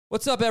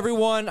What's up,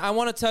 everyone? I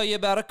want to tell you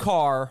about a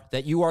car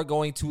that you are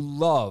going to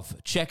love.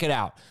 Check it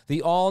out.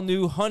 The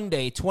all-new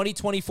Hyundai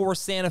 2024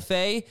 Santa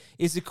Fe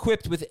is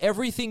equipped with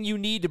everything you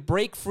need to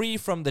break free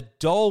from the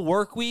dull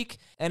work week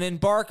and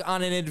embark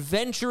on an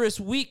adventurous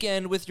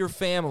weekend with your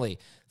family.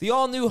 The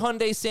all-new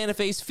Hyundai Santa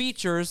Fe's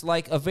features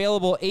like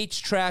available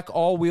H-Track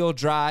all-wheel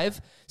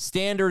drive,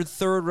 standard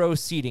third-row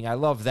seating, I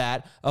love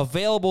that,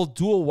 available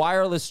dual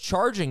wireless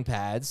charging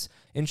pads,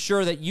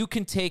 ensure that you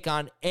can take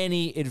on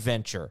any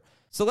adventure.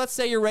 So let's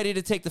say you're ready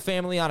to take the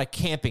family on a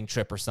camping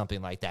trip or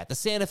something like that. The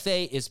Santa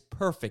Fe is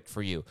perfect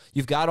for you.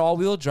 You've got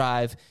all-wheel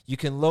drive. You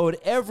can load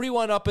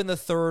everyone up in the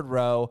third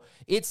row.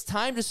 It's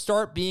time to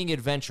start being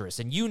adventurous,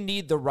 and you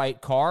need the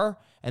right car,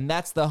 and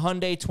that's the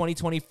Hyundai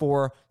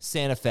 2024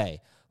 Santa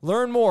Fe.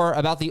 Learn more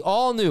about the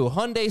all-new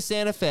Hyundai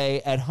Santa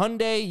Fe at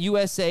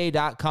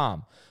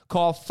HyundaiUSA.com.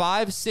 Call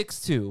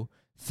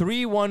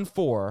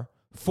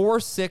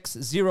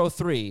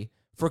 562-314-4603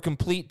 for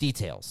complete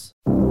details.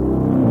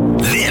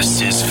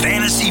 This is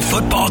Fantasy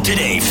Football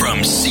Today from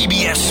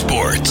CBS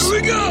Sports.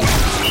 Here we go!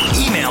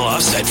 Email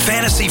us at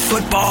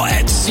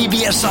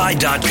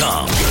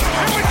fantasyfootball@cbsi.com.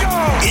 Here we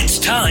go! It's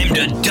time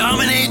to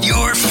dominate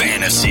your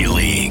fantasy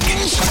league.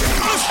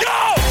 Let's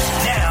go!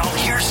 Now,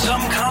 here's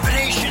some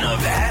combination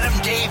of Adam,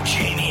 Dave,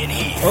 Jamie, and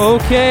Heath.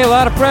 Okay, a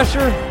lot of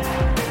pressure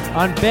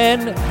on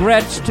Ben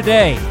Gretsch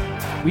today.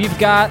 We've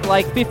got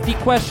like 50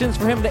 questions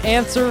for him to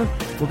answer.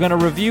 We're going to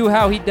review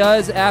how he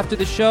does after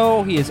the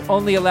show. He is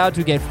only allowed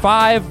to get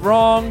 5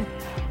 wrong.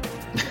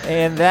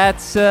 And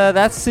that's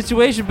the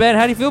situation, Ben.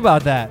 How do you feel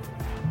about that?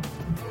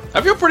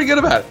 I feel pretty good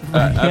about it.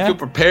 I feel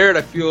prepared.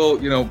 I feel,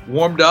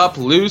 warmed up,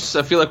 loose.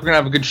 I feel like we're going to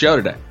have a good show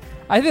today.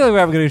 I feel like we're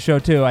having a good show,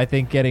 too. I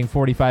think getting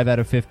 45 out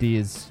of 50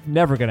 is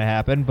never going to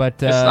happen. But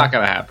it's not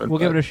going to happen. We'll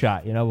give it a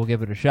shot. We'll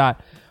give it a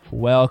shot.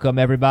 Welcome,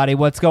 everybody.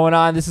 What's going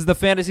on? This is the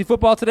Fantasy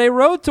Football Today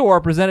Road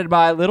Tour presented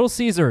by Little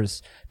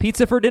Caesars.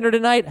 Pizza for dinner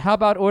tonight? How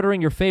about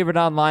ordering your favorite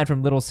online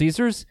from Little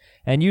Caesars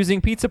and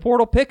using Pizza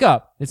Portal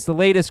Pickup? It's the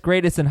latest,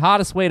 greatest, and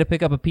hottest way to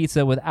pick up a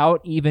pizza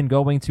without even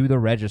going to the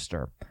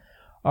register.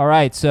 All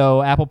right,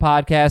 so Apple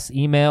Podcasts,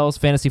 emails,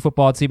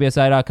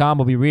 fantasyfootball@cbsi.com.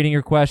 We'll be reading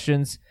your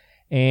questions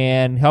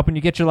and helping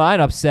you get your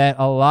lineup set.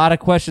 A lot of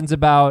questions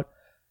about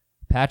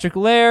Patrick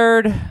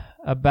Laird,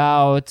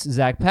 about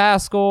Zach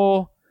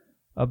Pascal,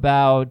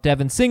 about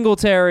Devin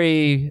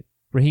Singletary,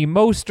 Raheem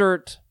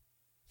Mostert.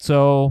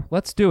 So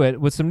let's do it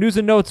with some news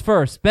and notes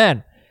first.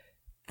 Ben,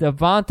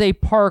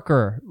 Devontae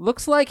Parker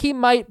looks like he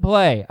might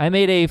play. I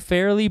made a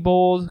fairly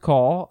bold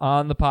call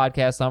on the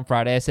podcast on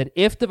Friday. I said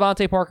if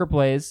Devontae Parker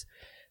plays,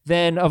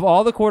 then of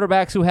all the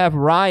quarterbacks who have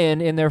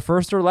Ryan in their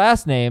first or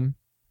last name,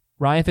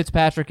 Ryan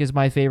Fitzpatrick is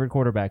my favorite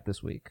quarterback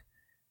this week.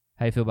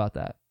 How do you feel about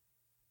that?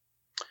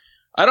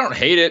 I don't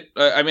hate it.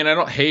 I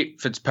don't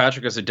hate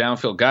Fitzpatrick as a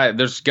downfield guy.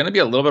 There's going to be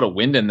a little bit of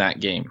wind in that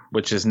game,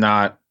 which is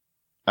not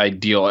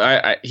ideal.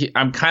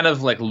 I'm kind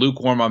of like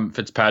lukewarm on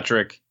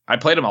Fitzpatrick. I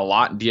played him a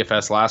lot in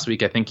DFS last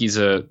week. I think he's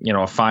a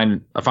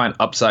fine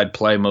upside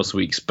play most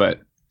weeks, but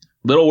a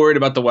little worried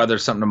about the weather.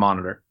 Something to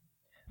monitor.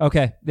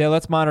 Okay, yeah,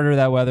 let's monitor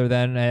that weather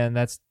then, and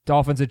that's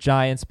Dolphins at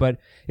Giants. But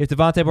if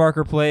Devontae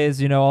Parker plays,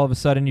 all of a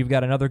sudden you've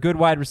got another good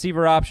wide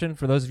receiver option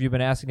for those of you who've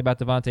been asking about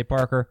Devontae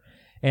Parker.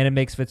 And it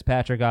makes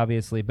Fitzpatrick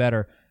obviously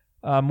better.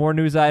 More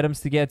news items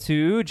to get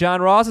to.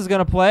 John Ross is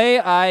going to play.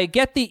 I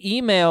get the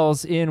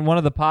emails in one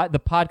of the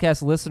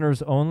podcast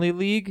listeners only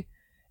league,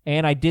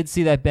 and I did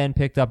see that Ben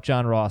picked up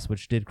John Ross,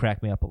 which did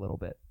crack me up a little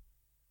bit.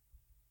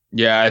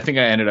 Yeah, I think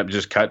I ended up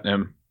just cutting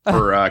him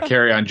for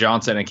Kerryon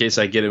Johnson in case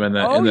I get him in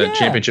the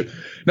championship.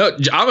 No,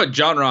 I'm a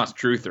John Ross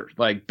truther,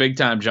 like big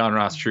time John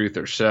Ross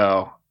truther.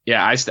 So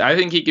yeah, I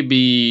think he could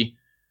be.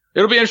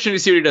 It'll be interesting to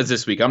see what he does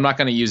this week. I'm not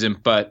going to use him,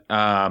 but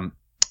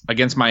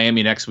against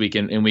Miami next week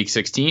in week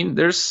 16,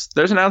 there's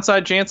an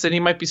outside chance that he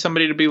might be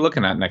somebody to be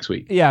looking at next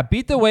week. Yeah,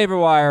 beat the waiver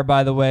wire,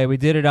 by the way. We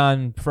did it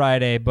on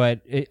Friday,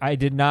 but I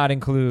did not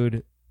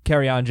include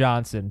Kerryon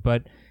Johnson.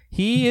 But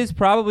he is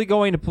probably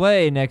going to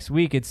play next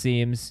week, it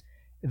seems.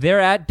 They're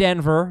at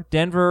Denver.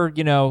 Denver,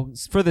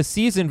 for the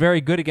season,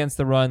 very good against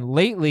the run.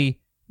 Lately,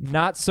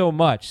 not so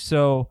much.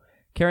 So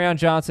Kerryon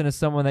Johnson is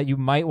someone that you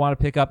might want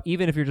to pick up,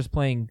 even if you're just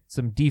playing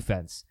some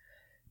defense.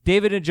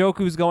 David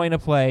Njoku is going to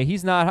play.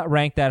 He's not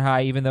ranked that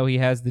high, even though he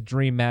has the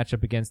dream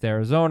matchup against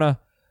Arizona.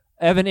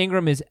 Evan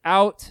Ingram is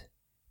out,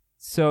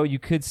 so you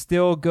could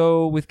still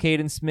go with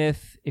Caden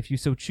Smith if you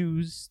so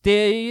choose.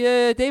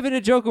 David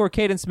Njoku or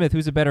Caden Smith,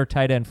 who's a better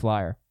tight end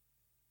flyer?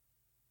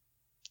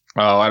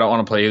 Oh, I don't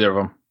want to play either of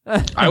them.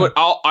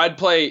 I'd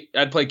play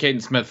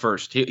Caden Smith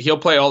first. He'll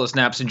play all the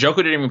snaps. Njoku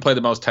didn't even play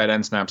the most tight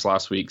end snaps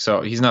last week,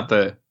 so he's not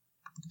the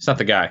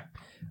guy.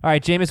 All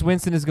right, Jameis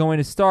Winston is going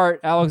to start.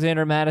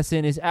 Alexander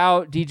Madison is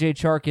out. DJ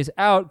Chark is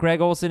out.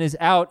 Greg Olsen is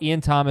out. Ian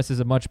Thomas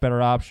is a much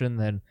better option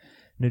than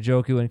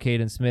Njoku and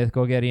Caden Smith.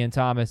 Go get Ian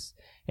Thomas.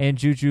 And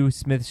Juju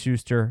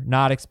Smith-Schuster,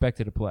 not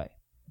expected to play.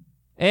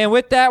 And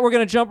with that, we're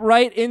going to jump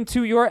right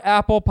into your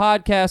Apple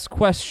Podcast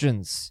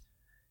questions.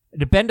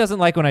 Ben doesn't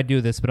like when I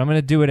do this, but I'm going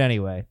to do it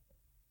anyway.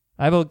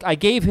 I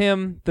gave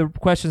him the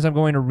questions I'm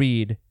going to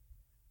read.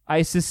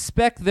 I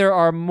suspect there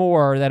are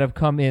more that have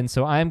come in,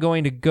 so I'm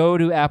going to go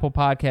to Apple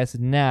Podcasts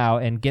now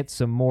and get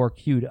some more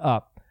queued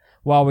up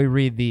while we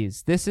read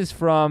these. This is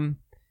from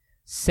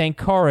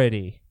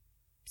Sankarity.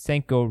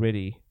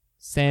 Sancharity.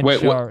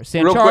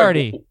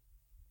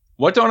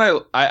 What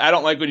don't I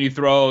don't like when you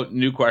throw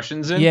new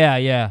questions in.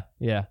 Yeah.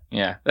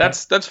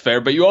 That's fair.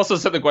 But you also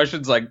sent the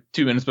questions like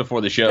 2 minutes before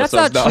the show. That's so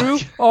not it's not true.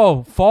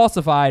 Oh,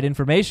 falsified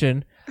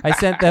information. I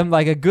sent them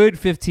like a good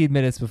 15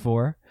 minutes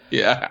before.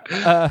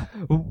 Yeah.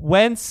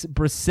 Wentz,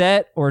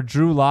 Brissett, or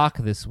Drew Lock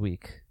this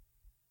week?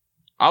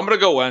 I'm gonna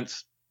go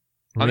Wentz.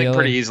 Really? I think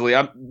pretty easily.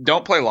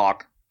 Don't play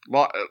Lock.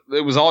 Well,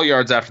 it was all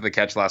yards after the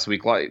catch last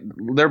week. Like,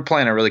 they're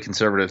playing a really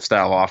conservative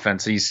style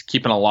offense. He's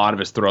keeping a lot of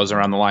his throws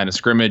around the line of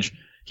scrimmage.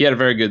 He had a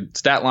very good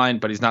stat line,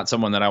 but he's not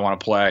someone that I want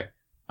to play.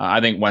 I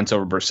think Wentz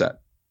over Brissett.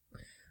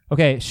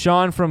 Okay,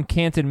 Sean from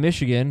Canton,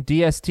 Michigan.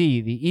 DST,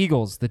 the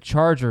Eagles, the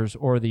Chargers,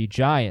 or the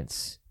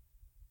Giants?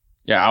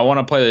 Yeah, I want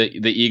to play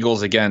the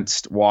Eagles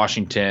against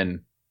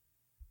Washington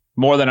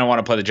more than I want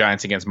to play the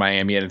Giants against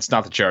Miami, and it's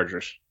not the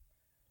Chargers.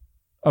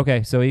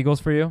 Okay, so Eagles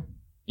for you?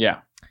 Yeah.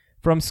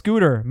 From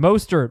Scooter,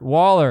 Mostert,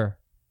 Waller,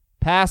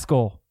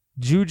 Pascal,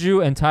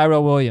 Juju, and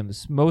Tyrell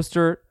Williams.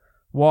 Mostert,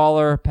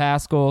 Waller,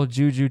 Pascal,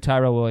 Juju,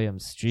 Tyrell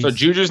Williams. Jeez. So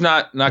Juju's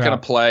not going to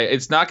play.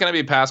 It's not going to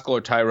be Pascal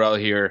or Tyrell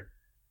here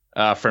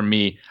for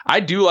me. I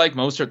do like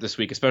Mostert this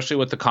week, especially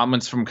with the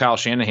comments from Kyle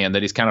Shanahan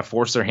that he's kind of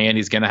forced their hand.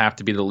 He's going to have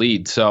to be the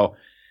lead. So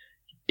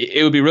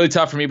it would be really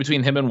tough for me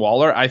between him and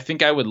Waller. I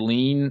think I would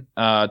lean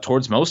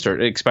towards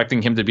Mostert,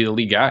 expecting him to be the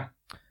lead guy.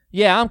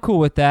 Yeah, I'm cool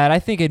with that. I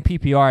think in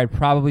PPR, I'd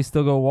probably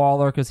still go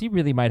Waller because he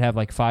really might have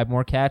like 5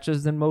 more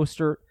catches than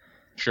Mostert.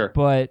 Sure.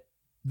 But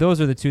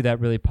those are the two that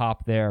really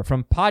pop there.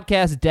 From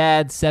Podcast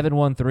Dad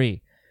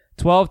 713,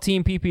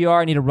 12-team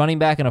PPR, I need a running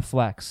back and a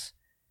flex.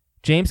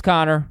 James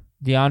Conner,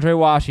 DeAndre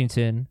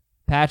Washington,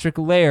 Patrick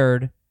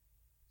Laird,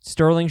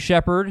 Sterling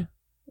Shepard,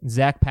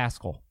 Zach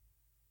Pascal.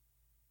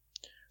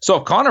 So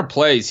if Conner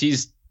plays,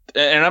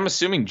 and I'm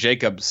assuming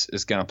Jacobs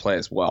is going to play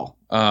as well.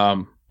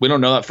 We don't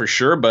know that for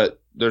sure, but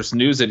there's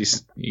news that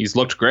he's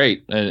looked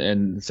great,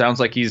 and it sounds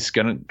like he's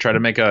going to try to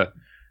make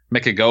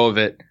a go of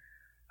it.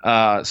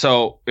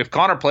 So if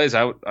Conner plays,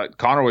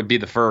 Conner would be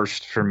the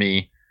first for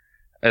me.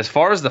 As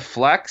far as the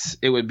flex,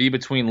 it would be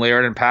between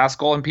Laird and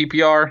Pascal in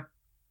PPR.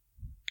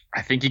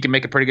 I think you can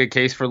make a pretty good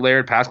case for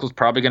Laird. Pascal's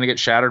probably going to get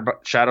shadowed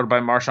by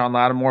Marshawn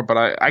Lattimore,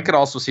 but I could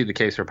also see the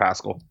case for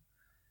Pascal.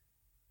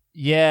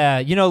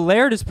 Yeah,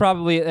 Laird is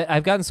probably...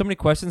 I've gotten so many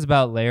questions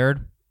about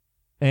Laird,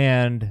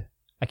 and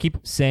I keep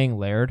saying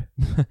Laird.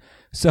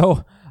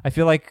 So I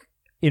feel like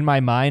in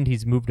my mind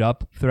he's moved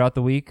up throughout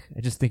the week.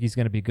 I just think he's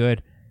going to be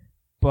good.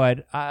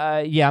 But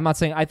I'm not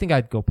saying... I think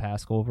I'd go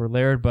Pascal over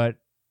Laird, but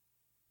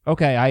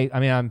okay, I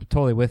mean, I'm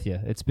totally with you.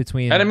 It's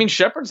between... And I mean,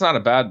 Shepard's not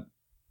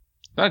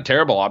a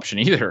terrible option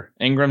either.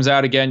 Ingram's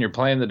out again. You're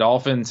playing the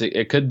Dolphins.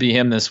 It could be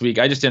him this week.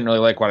 I just didn't really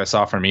like what I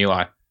saw from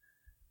Eli.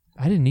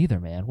 I didn't either,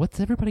 man.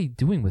 What's everybody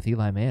doing with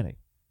Eli Manning?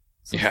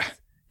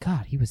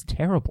 God, he was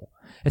terrible.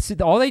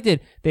 All they did,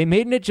 they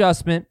made an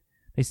adjustment.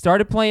 They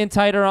started playing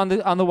tighter on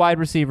the wide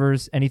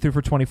receivers, and he threw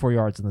for 24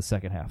 yards in the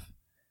second half.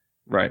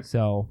 Right.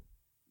 So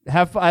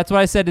that's what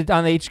I said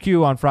on the HQ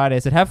on Friday. I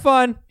said, have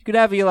fun. You could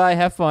have Eli.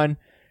 Have fun.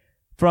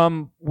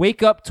 From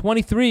Wake Up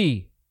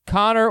 23,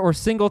 Connor or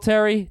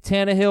Singletary,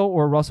 Tannehill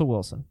or Russell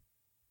Wilson?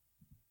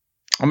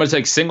 I'm going to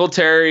take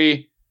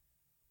Singletary.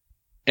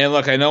 And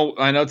look, I know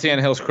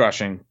Tannehill's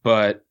crushing,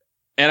 and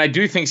I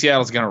do think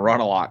Seattle's going to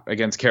run a lot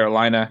against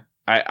Carolina.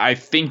 I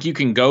think you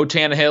can go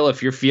Tannehill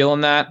if you're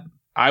feeling that.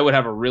 I would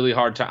have a really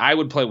hard time. I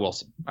would play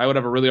Wilson. I would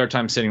have a really hard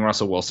time sitting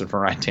Russell Wilson for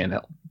Ryan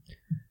Tannehill.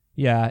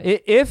 Yeah,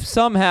 if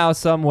somehow,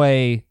 some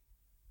way,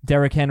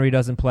 Derrick Henry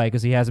doesn't play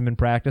because he hasn't been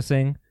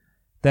practicing,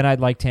 then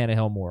I'd like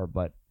Tannehill more.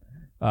 But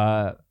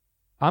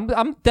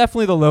I'm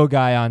definitely the low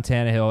guy on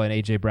Tannehill and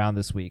AJ Brown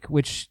this week,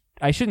 which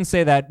I shouldn't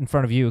say that in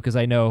front of you because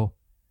I know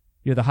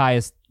you're the high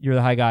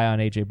guy on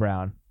AJ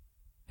Brown,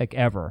 like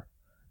ever.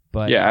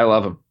 But yeah, I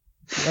love him.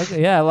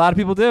 Yeah, a lot of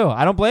people do.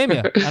 I don't blame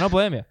you.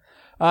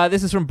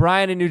 This is from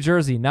Brian in New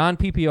Jersey.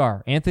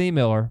 Non-PPR, Anthony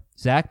Miller,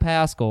 Zach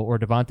Pascal, or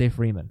Devontae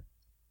Freeman?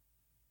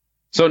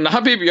 So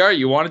non-PPR,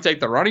 you want to take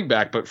the running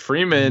back, but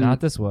Freeman...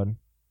 Not this one.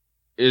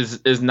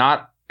 Is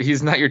not...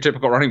 He's not your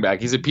typical running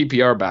back. He's a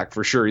PPR back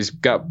for sure. He's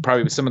got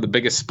probably some of the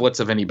biggest splits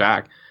of any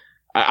back.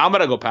 I'm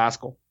going to go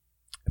Pascal.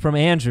 From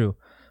Andrew,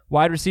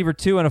 wide receiver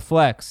 2 and a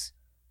flex.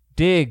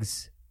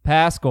 Diggs,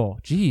 Pascal.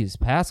 Jeez,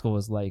 Pascal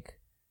is like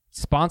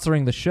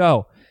sponsoring the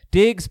show.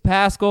 Diggs,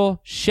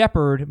 Pascal,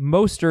 Shepard,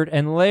 Mostert,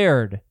 and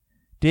Laird.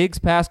 Diggs,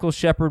 Pascal,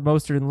 Shepard,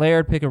 Mostert, and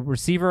Laird. Pick a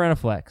receiver and a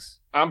flex.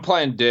 I'm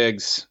playing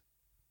Diggs.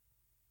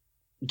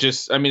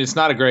 It's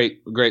not a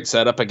great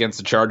setup against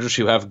the Chargers,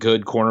 who have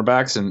good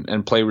cornerbacks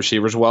and play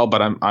receivers well,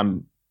 but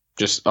I'm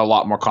just a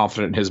lot more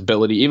confident in his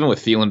ability. Even with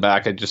Thielen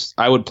back,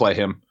 I would play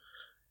him.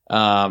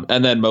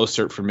 And then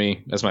Mostert for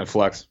me as my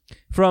flex.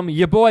 From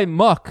your boy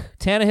Muck,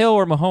 Tannehill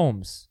or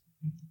Mahomes?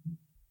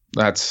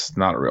 That's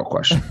not a real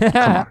question.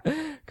 Come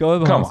on. Go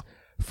with Mahomes.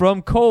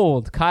 From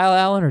Cold, Kyle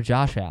Allen or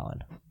Josh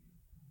Allen?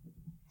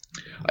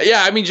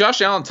 Yeah, I mean,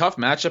 Josh Allen, tough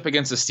matchup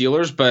against the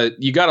Steelers,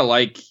 but you got to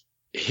like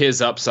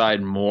his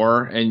upside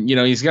more. And,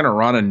 he's going to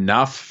run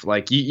enough.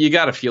 Like, you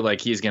got to feel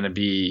like he's going to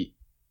be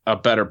a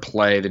better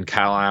play than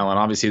Kyle Allen.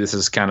 Obviously, this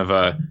is kind of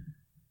a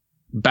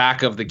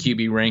back of the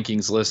QB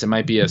rankings list. It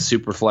might be a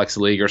super flex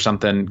league or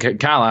something.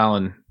 Kyle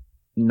Allen,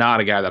 not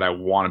a guy that I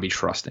want to be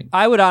trusting.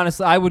 I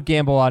would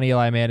gamble on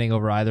Eli Manning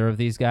over either of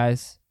these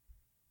guys.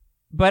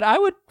 But I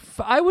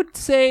would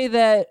say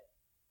that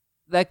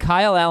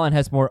Kyle Allen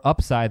has more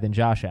upside than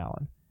Josh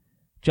Allen.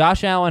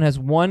 Josh Allen has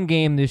one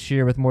game this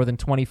year with more than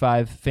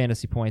 25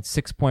 fantasy points,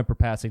 6 point per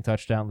passing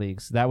touchdown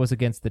leagues. That was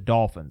against the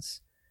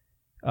Dolphins.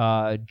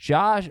 That's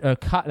Josh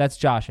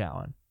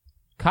Allen.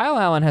 Kyle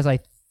Allen has, I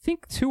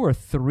think, 2 or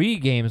 3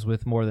 games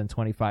with more than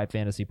 25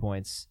 fantasy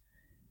points.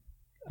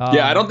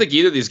 Yeah, I don't think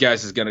either of these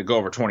guys is going to go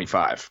over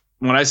 25.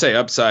 When I say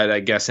upside,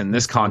 I guess in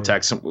this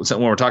context,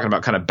 when we're talking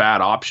about kind of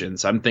bad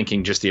options, I'm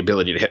thinking just the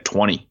ability to hit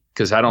 20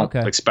 because I don't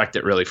expect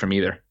it really from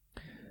either.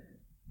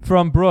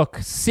 From Brooke,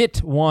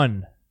 sit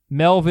 1.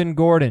 Melvin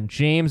Gordon,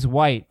 James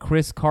White,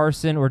 Chris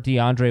Carson, or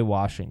DeAndre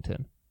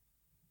Washington?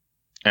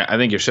 I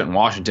think you're sitting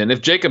Washington.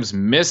 If Jacobs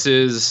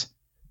misses,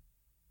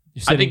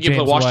 I think you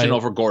put Washington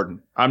over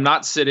Gordon. I'm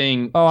not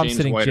sitting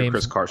James White or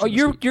Chris Carson. Oh,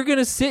 you're going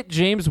to sit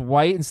James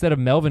White instead of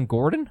Melvin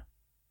Gordon?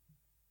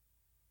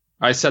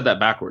 I said that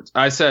backwards.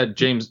 I said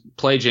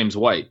play James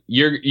White.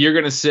 You're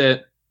going to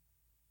sit.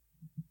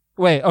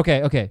 Wait,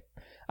 okay.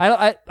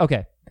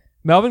 Okay.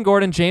 Melvin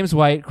Gordon, James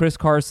White, Chris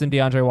Carson,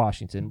 DeAndre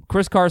Washington.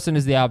 Chris Carson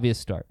is the obvious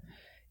start.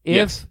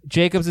 If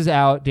Jacobs is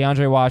out,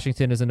 DeAndre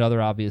Washington is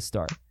another obvious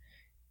start.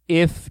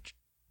 If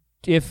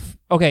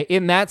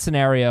in that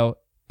scenario,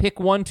 pick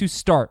one to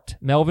start,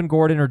 Melvin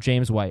Gordon or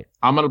James White.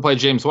 I'm going to play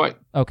James White.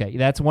 Okay,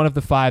 that's one of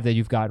the 5 that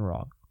you've gotten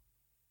wrong.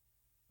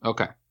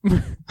 Okay.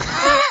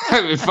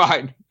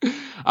 Fine.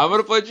 I'm going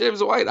to play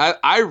James White.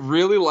 I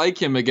really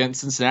like him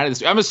against Cincinnati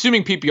this week. I'm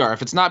assuming PPR.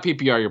 If it's not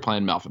PPR, you're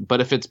playing Melvin.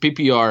 But if it's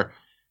PPR,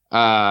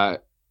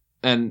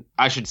 and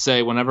I should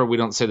say, whenever we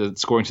don't say the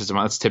scoring system,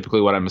 that's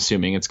typically what I'm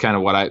assuming. It's kind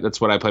of that's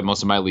what I play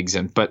most of my leagues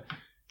in. But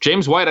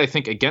James White, I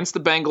think, against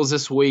the Bengals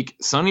this week,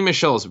 Sonny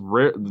Michel has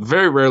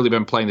very rarely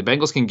been playing. The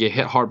Bengals can get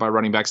hit hard by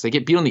running backs. They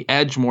get beat on the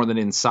edge more than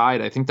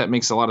inside. I think that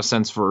makes a lot of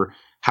sense for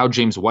how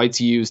James White's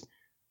used.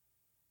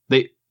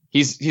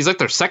 He's like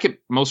their second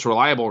most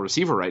reliable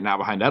receiver right now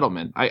behind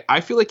Edelman.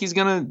 I feel like he's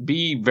going to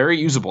be very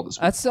usable this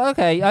week. That's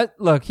okay.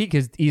 Look, he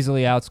could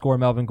easily outscore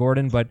Melvin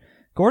Gordon, but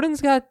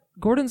Gordon's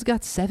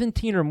got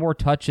 17 or more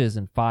touches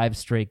in 5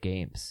 straight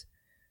games.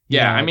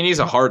 Yeah, I mean, he's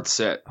a hard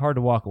sit. Hard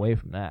to walk away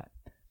from that.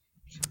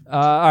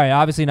 All right,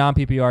 obviously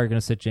non-PPR, you're going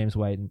to sit James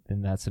White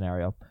in that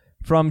scenario.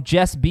 From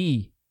Jess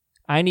B,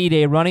 I need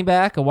a running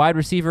back, a wide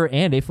receiver,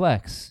 and a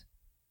flex.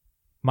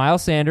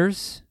 Miles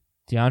Sanders,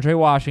 DeAndre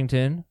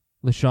Washington,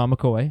 LaShawn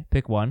McCoy.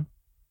 Pick one.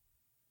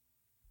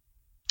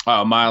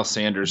 Miles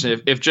Sanders.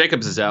 If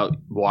Jacobs is out,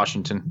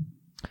 Washington.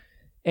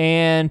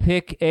 And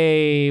pick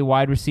a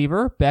wide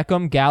receiver,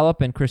 Beckham, Gallup,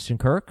 and Christian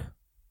Kirk.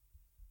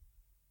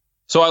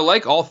 So I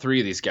like all 3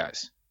 of these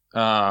guys.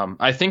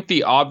 I think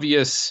the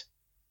obvious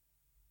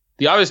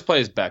play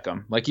is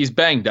Beckham. Like, he's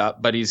banged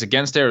up, but he's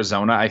against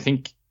Arizona. I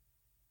think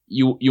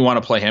you want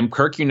to play him.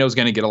 Kirk, is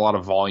going to get a lot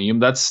of volume.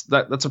 That's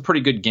a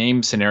pretty good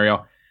game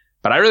scenario.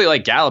 But I really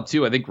like Gallup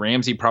too. I think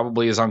Ramsey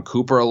probably is on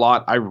Cooper a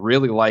lot. I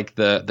really like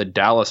the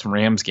Dallas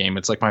Rams game.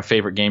 It's like my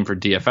favorite game for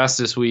DFS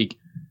this week.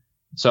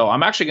 So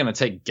I'm actually going to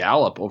take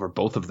Gallup over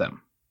both of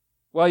them.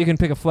 Well, you can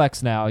pick a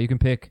flex now. You can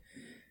pick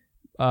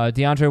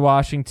DeAndre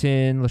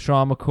Washington,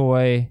 LaShawn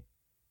McCoy,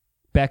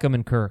 Beckham,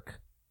 and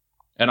Kirk.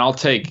 And I'll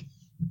take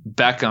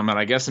Beckham, and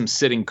I guess I'm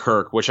sitting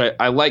Kirk, which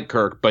I like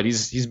Kirk, but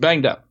he's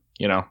banged up.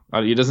 He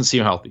doesn't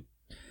seem healthy.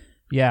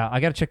 Yeah, I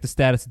got to check the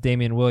status of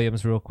Damian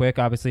Williams real quick.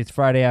 Obviously, it's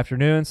Friday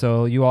afternoon,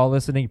 so you all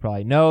listening, you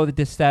probably know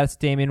the status of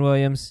Damian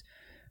Williams,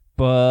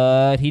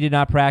 but he did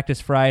not practice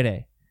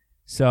Friday.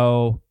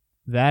 So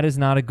that is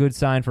not a good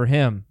sign for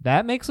him.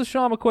 That makes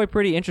LaShawn McCoy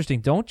pretty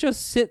interesting. Don't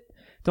just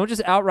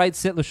outright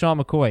sit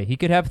LaShawn McCoy. He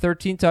could have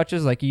 13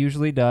 touches like he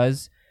usually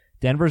does.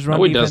 Denver's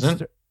run defense.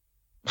 Doesn't.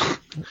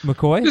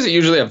 McCoy? He doesn't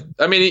usually have.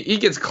 I mean, he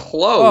gets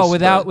close.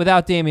 Oh,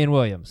 without Damian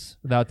Williams.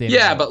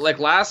 But like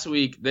last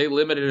week they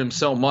limited him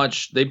so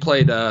much. They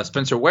played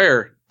Spencer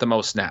Ware the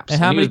most snaps.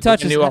 And how many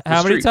touches?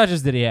 How many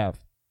touches did he have?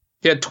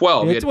 He had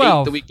 12. He had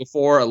 8 the week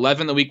before,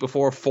 11 the week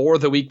before, 4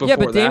 the week before. Yeah,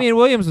 but Damian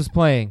Williams was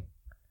playing.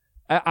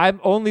 I'm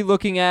only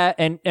looking at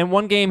and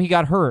one game he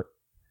got hurt.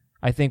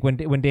 I think when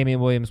Damian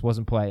Williams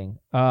wasn't playing.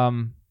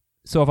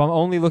 So if I'm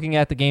only looking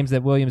at the games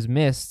that Williams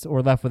missed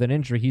or left with an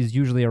injury, he's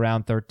usually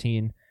around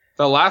 13.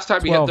 The last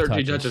time he had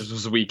 13 touches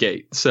was week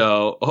 8.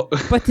 So,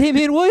 but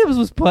Damian Williams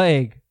was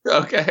playing.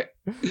 Okay,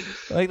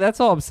 like that's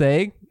all I'm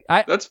saying.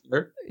 That's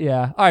fair.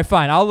 Yeah. All right,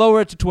 fine. I'll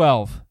lower it to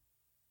 12.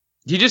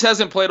 He just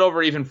hasn't played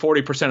over even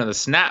 40% of the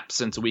snaps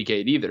since week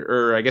 8 either,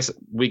 or I guess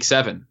week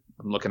 7.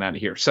 I'm looking at it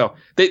here. So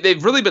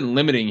they've really been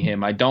limiting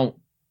him. I don't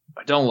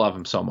love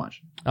him so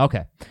much.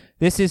 Okay,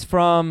 this is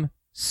from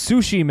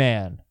Sushi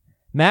Man.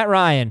 Matt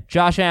Ryan,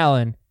 Josh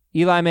Allen,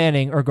 Eli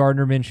Manning, or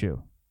Gardner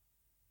Minshew.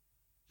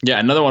 Yeah,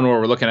 another one where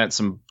we're looking at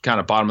some kind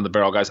of bottom of the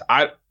barrel guys.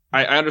 I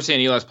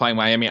understand Eli's playing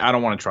Miami. I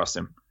don't want to trust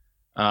him.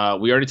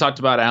 We already talked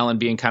about Allen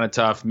being kind of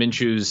tough.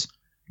 Minshew's,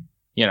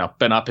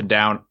 been up and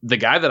down. The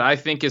guy that I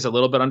think is a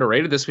little bit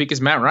underrated this week is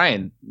Matt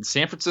Ryan.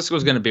 San Francisco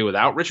is going to be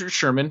without Richard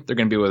Sherman. They're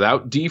going to be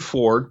without Dee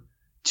Ford,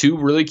 two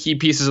really key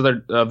pieces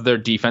of their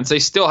defense. They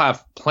still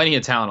have plenty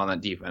of talent on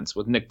that defense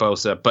with Nick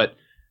Bosa, but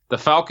the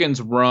Falcons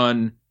have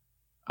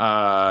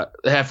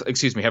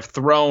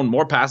thrown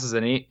more passes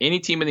than any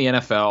team in the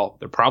NFL.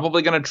 They're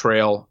probably going to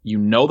trail.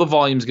 The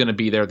volume's going to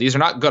be there. These are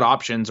not good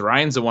options.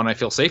 Ryan's the one I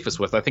feel safest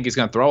with. I think he's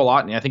going to throw a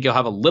lot, and I think he'll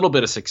have a little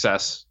bit of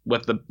success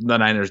with the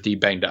Niners D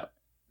banged up.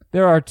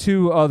 There are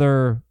two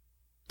other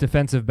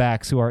defensive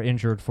backs who are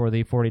injured for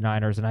the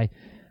 49ers, and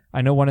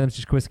I know one of them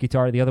is Jaquiski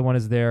Tartt. The other one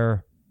is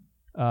their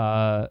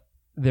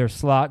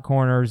slot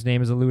corner's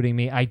name is eluding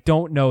me. I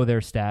don't know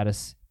their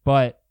status,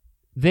 but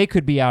they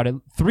could be out at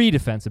 3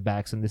 defensive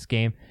backs in this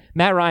game.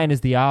 Matt Ryan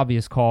is the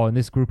obvious call in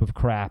this group of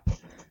crap,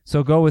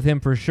 so go with him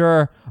for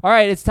sure. All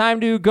right, it's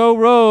time to go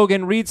rogue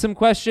and read some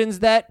questions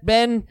that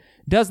Ben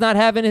does not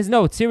have in his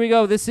notes. Here we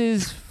go. This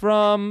is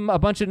from a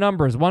bunch of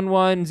numbers.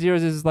 110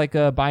 is like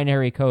a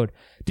binary code.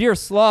 Dear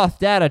Sloth,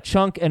 Data,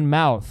 Chunk, and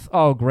Mouth.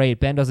 Oh, great.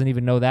 Ben doesn't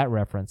even know that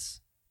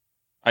reference.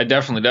 I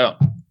definitely don't.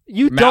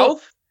 You Mouth?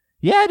 don't?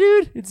 Yeah,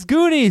 dude. It's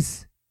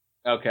Goonies.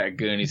 Okay,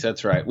 Goonies.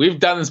 That's right. We've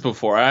done this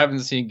before. I haven't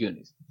seen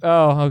Goonies.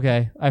 Oh,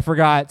 okay. I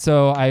forgot,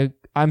 so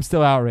I'm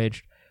still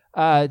outraged.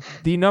 The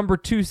number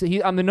 2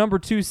 seed. I'm the number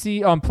 2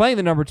 seed. I'm playing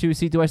the number 2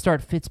 seed. Do I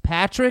start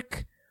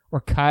Fitzpatrick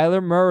or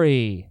Kyler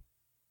Murray?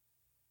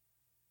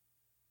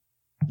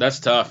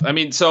 That's tough. I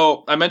mean,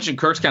 so I mentioned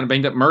Kirk's kind of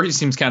banged up. Murray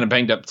seems kind of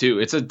banged up too.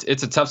 It's a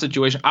tough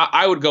situation.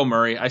 I would go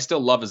Murray. I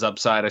still love his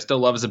upside. I still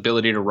love his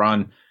ability to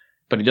run,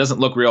 but he doesn't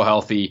look real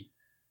healthy.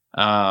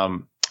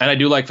 And I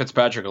do like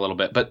Fitzpatrick a little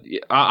bit, but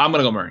I'm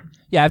going to go Murray.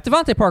 Yeah, if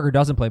Devontae Parker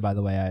doesn't play, by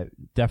the way, I'm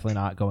definitely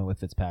not going with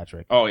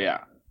Fitzpatrick. Oh, yeah.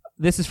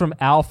 This is from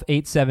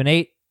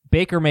Alf878.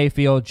 Baker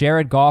Mayfield,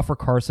 Jared Goff, or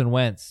Carson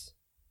Wentz?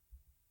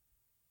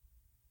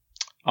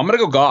 I'm going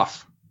to go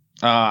Goff.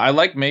 I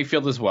like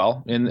Mayfield as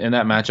well in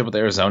that matchup with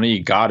Arizona.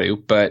 You got to,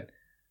 but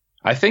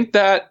I think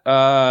that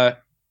that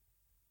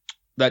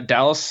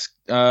Dallas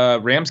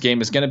Rams game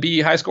is going to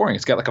be high scoring.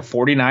 It's got like a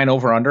 49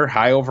 over-under,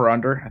 high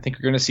over-under. I think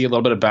you're going to see a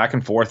little bit of back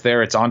and forth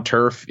there. It's on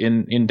turf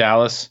in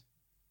Dallas.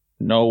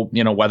 No,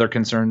 weather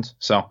concerns.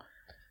 So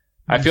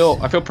I feel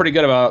pretty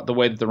good about the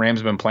way that the Rams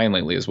have been playing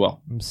lately as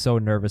well. I'm so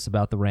nervous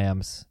about the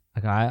Rams.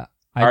 Like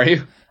Are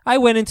you? I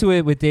went into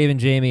it with Dave and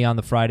Jamie on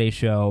the Friday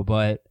show,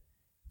 but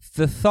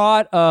the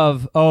thought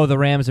of, the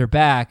Rams are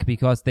back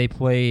because they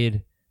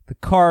played the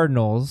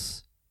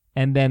Cardinals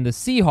and then the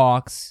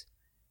Seahawks,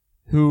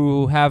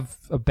 who have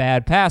a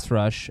bad pass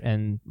rush,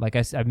 and like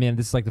I said,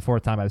 this is like the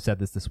 4th time I've said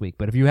this week,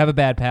 but if you have a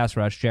bad pass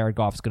rush, Jared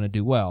Goff's going to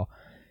do well.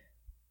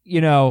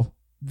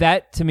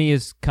 That to me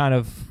is kind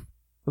of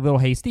a little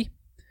hasty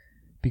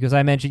because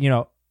I mentioned,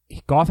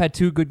 Goff had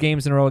 2 good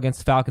games in a row against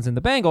the Falcons and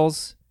the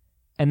Bengals,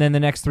 and then the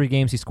next 3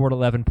 games he scored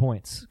 11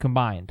 points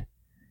combined.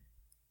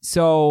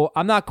 So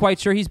I'm not quite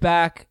sure he's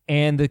back,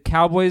 and the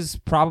Cowboys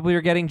probably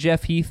are getting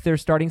Jeff Heath, their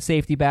starting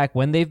safety, back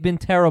when they've been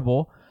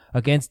terrible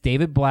against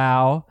David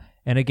Blau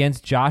and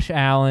against Josh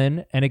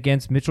Allen and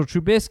against Mitchell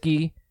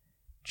Trubisky.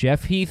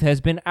 Jeff Heath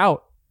has been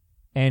out,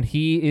 and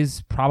he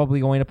is probably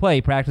going to play,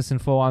 practice in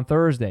full on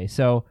Thursday.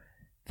 So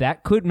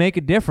that could make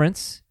a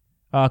difference.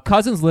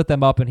 Cousins lit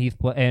them up,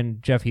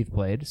 and Jeff Heath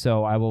played.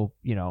 So I will,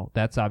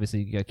 that's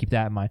obviously, you got to keep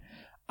that in mind.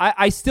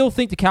 I still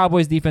think the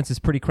Cowboys defense is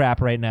pretty crap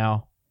right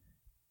now.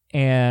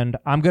 And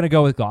I'm going to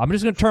go with Goff. I'm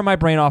just going to turn my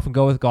brain off and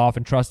go with Goff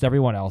and trust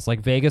everyone else. Like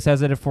Vegas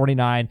has it at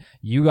 49.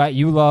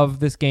 You love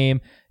this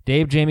game.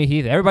 Dave, Jamie,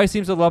 Heath. Everybody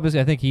seems to love this.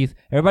 I think Heath.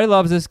 Everybody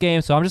loves this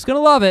game, so I'm just going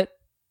to love it.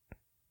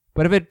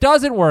 But if it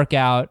doesn't work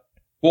out...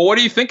 Well, what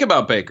do you think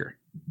about Baker?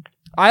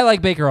 I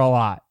like Baker a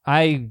lot.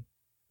 I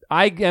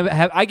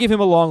give him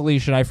a long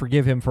leash, and I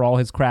forgive him for all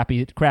his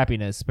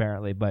crappiness,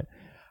 apparently. But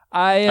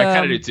I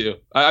kind of do, too.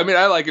 I mean,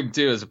 I like him,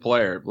 too, as a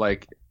player.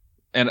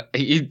 And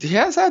he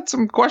has had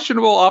some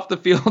questionable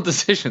off-the-field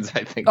decisions,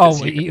 I think.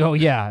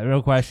 Yeah,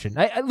 no question.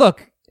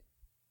 Look,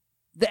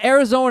 the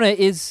Arizona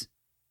is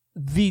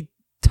the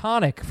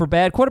tonic for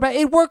bad quarterback.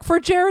 It worked for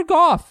Jared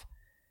Goff.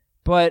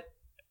 But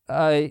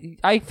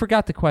I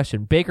forgot the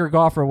question. Baker,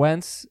 Goff, or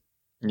Wentz?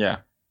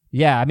 Yeah.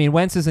 Yeah, I mean,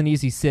 Wentz is an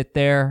easy sit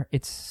there.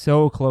 It's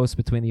so close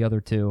between the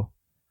other two.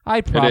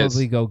 I'd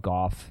probably go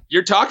Goff.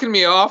 You're talking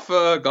me off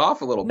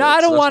Goff a little bit. No,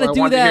 I don't want to do that.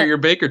 I wanted to hear your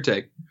Baker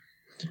take.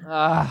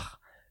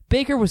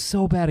 Baker was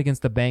so bad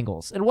against the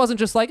Bengals. It wasn't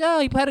just like,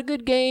 he had a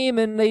good game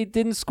and they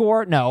didn't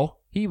score. No,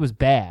 he was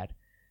bad.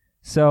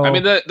 So I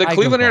mean, the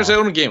Cleveland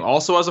Arizona game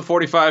also has a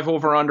 45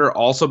 over under,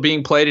 also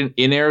being played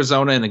in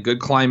Arizona in a good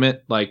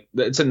climate. Like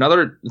it's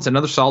another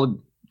solid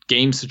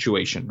game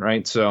situation,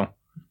 right? So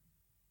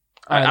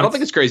I don't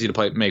think it's crazy to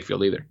play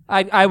Mayfield either.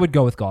 I would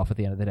go with Goff at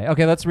the end of the day.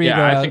 Okay, let's read.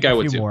 Yeah, I think I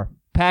would too. More.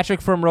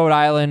 Patrick from Rhode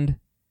Island.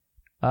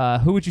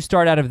 Who would you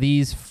start out of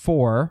these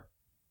 4?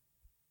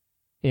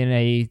 In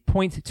a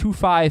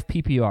 .25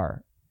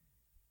 PPR,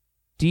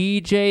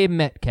 DK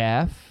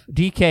Metcalf,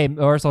 DD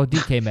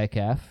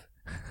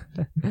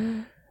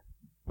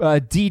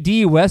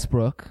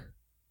Westbrook,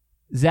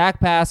 Zach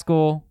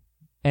Pascal,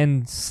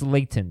 and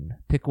Slayton.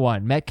 Pick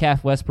one.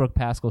 Metcalf, Westbrook,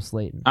 Pascal,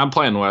 Slayton. I'm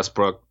playing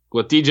Westbrook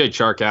with DJ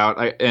Chark out,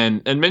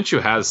 and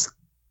Minshew has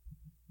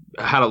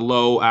had a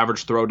low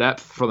average throw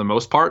depth for the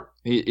most part.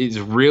 He's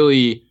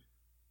really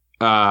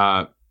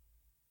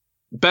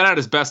been at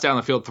his best down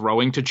the field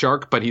throwing to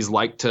Chark, but he's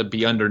like to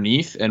be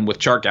underneath. And with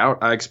Chark out,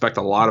 I expect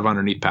a lot of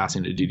underneath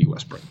passing to DD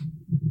Westbrook.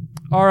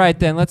 All right,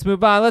 then. Let's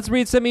move on. Let's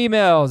read some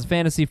emails.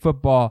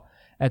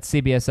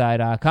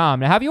 fantasyfootball@cbsi.com.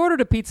 Now, have you ordered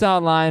a pizza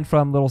online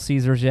from Little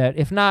Caesars yet?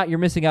 If not, you're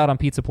missing out on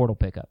Pizza Portal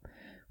Pickup.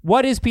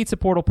 What is Pizza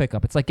Portal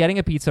Pickup? It's like getting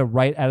a pizza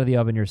right out of the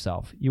oven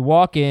yourself. You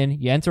walk in,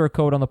 you enter a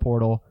code on the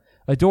portal,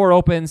 a door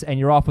opens, and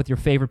you're off with your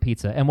favorite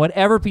pizza. And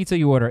whatever pizza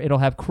you order, it'll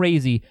have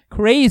crazy,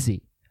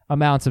 crazy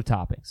amounts of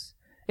toppings.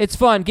 It's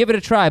fun. Give it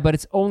a try, but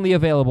it's only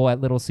available at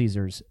Little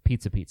Caesars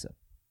Pizza.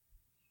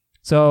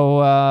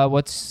 So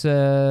what's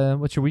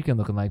your weekend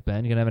looking like,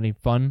 Ben? You going to have any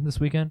fun this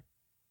weekend?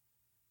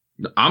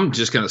 I'm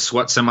just going to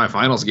sweat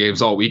semifinals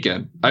games all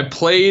weekend. I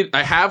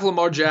have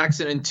Lamar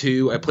Jackson in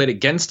 2. I played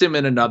against him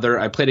in another.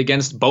 I played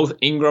against both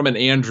Ingram and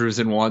Andrews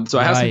in 1. So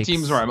I have some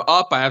teams where I'm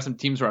up. I have some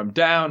teams where I'm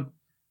down.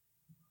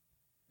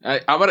 I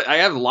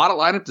have a lot of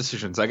lineup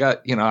decisions. I'm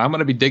going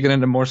to be digging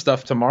into more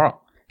stuff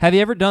tomorrow. Have you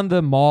ever done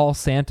the mall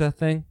Santa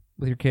thing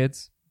with your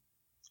kids?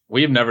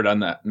 We've never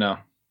done that. No.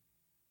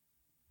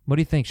 What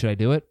do you think? Should I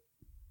do it?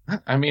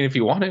 I mean, if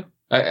you want to.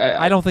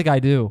 I don't think I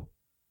do.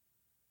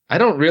 I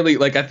don't really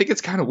I think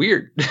it's kind of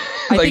weird.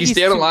 Like you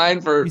stand in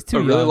line for a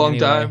really long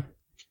time.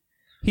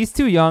 He's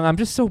too young. I'm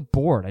just so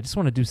bored. I just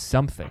want to do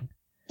something.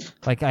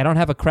 Like I don't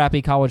have a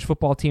crappy college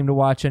football team to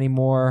watch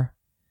anymore.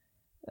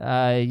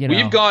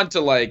 We've gone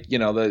to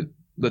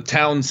the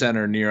town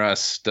center near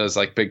us does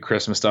big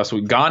Christmas stuff. So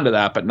we've gone to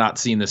that, but not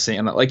seen the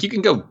Santa. Like you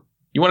can go,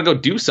 you want to go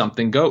do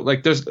something, go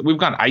we've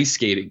gone ice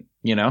skating,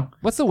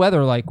 What's the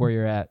weather like where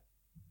you're at?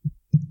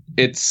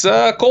 It's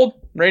cold,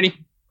 rainy.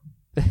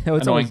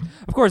 Annoying.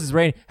 Of course it's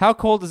raining. How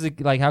cold is it?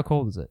 How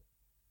cold is it?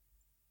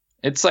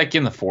 It's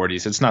in the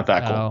 40s. It's not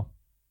that cold. Oh.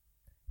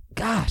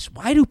 Gosh,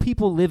 why do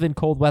people live in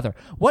cold weather?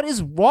 What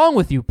is wrong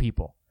with you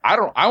people?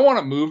 I want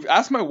to move.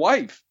 Ask my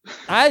wife.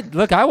 I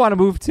want to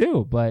move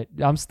too, but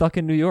I'm stuck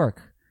in New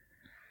York.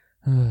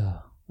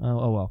 Oh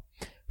well.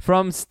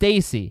 From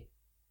Stacy,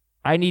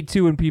 I need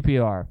 2 in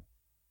PPR.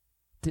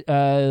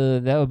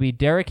 That would be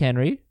Derrick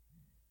Henry,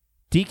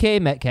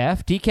 DK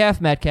Metcalf,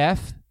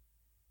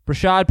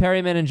 Rashad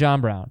Perryman, and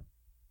John Brown.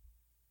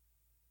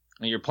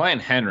 And you're playing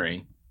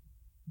Henry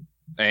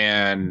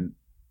and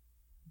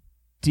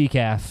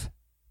Decaf.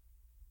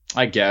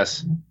 I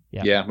guess.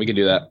 Yeah, we can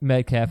do that.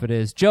 Metcalf it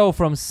is. Joe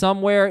from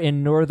somewhere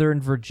in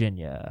Northern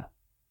Virginia.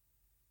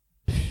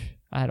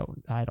 I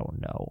don't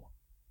know.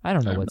 I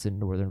don't know what's in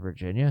Northern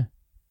Virginia.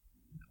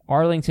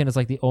 Arlington is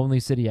the only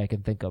city I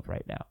can think of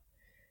right now.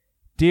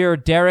 Dear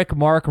Derek,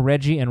 Mark,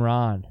 Reggie, and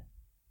Ron.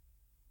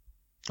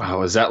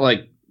 Oh, is that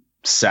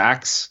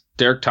sacks?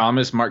 Derek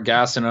Thomas, Mark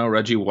Gastineau,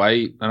 Reggie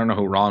White. I don't know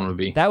who Ron would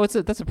be. That's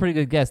a pretty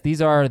good guess.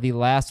 These are the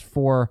last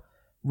 4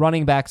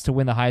 running backs to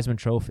win the Heisman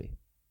Trophy.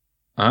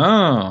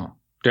 Oh.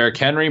 Derrick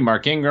Henry,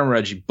 Mark Ingram,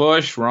 Reggie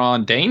Bush,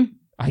 Ron Dane?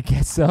 I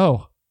guess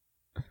so.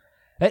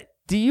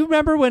 Do you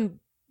remember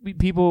when you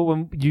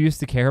used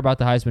to care about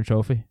the Heisman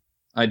Trophy?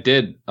 I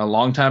did. A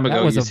long time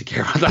ago, I used to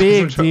care about the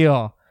Heisman Trophy.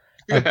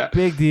 A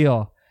big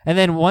deal. And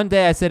then one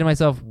day I said to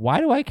myself, why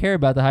do I care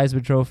about the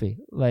Heisman Trophy?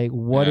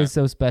 What is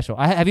so special?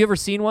 Have you ever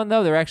seen one,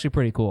 though? They're actually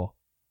pretty cool.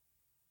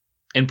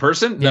 In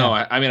person? Yeah. No,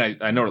 I mean,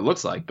 I know what it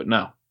looks like, but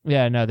no.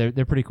 Yeah, no,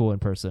 they're pretty cool in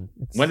person.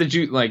 When did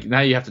you, now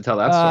you have to tell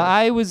that story.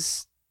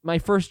 My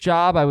first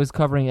job, I was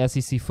covering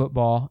SEC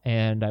football,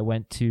 and I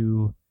went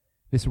to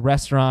this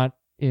restaurant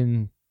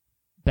in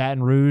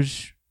Baton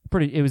Rouge.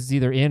 It was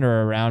either in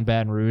or around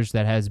Baton Rouge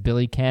that has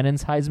Billy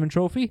Cannon's Heisman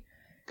Trophy.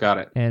 Got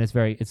it. And it's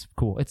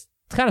cool. It's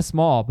kind of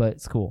small, but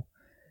it's cool.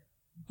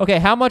 Okay,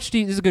 this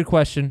is a good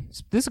question.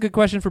 This is a good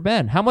question for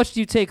Ben. How much do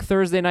you take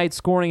Thursday night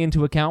scoring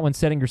into account when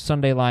setting your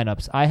Sunday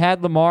lineups? I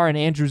had Lamar and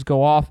Andrews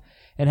go off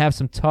and have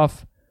some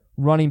tough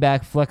running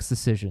back flex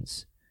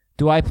decisions.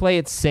 Do I play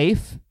it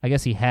safe? I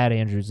guess he had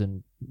Andrews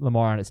and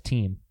Lamar on his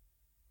team.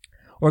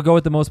 Or go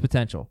with the most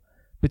potential?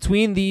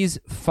 Between these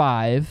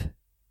 5,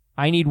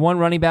 I need 1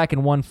 running back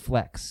and 1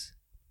 flex.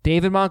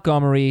 David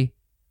Montgomery,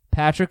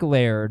 Patrick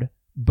Laird,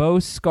 Bo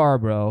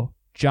Scarborough,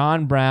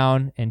 John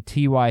Brown, and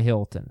T.Y.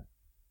 Hilton.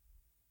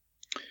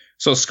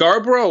 So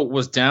Scarborough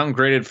was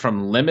downgraded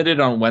from limited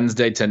on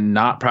Wednesday to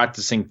not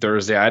practicing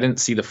Thursday. I didn't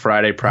see the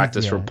Friday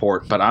practice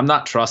report, but I'm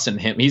not trusting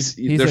him.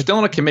 They're still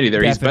in a committee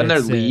there. He's been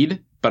their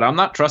lead, but I'm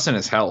not trusting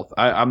his health.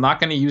 I'm not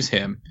going to use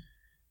him.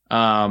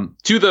 To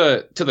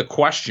the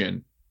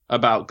question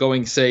about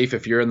going safe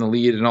if you're in the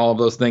lead and all of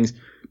those things,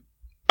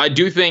 I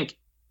do think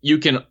you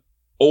can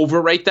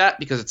overrate that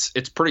because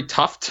it's pretty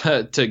tough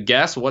to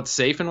guess what's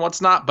safe and what's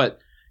not. But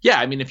yeah,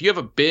 I mean, if you have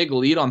a big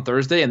lead on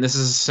Thursday, and this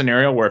is a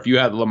scenario where if you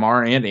have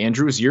Lamar and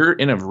Andrews, you're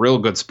in a real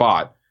good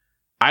spot.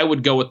 I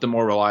would go with the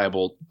more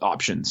reliable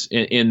options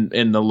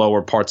in the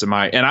lower parts of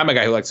my. And I'm a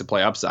guy who likes to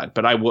play upside,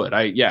 but I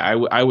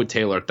would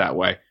tailor it that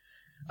way.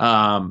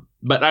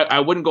 But I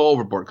wouldn't go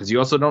overboard because you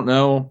also don't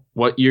know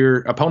what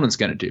your opponent's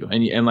going to do,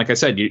 and like I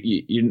said,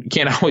 you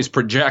can't always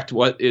project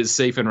what is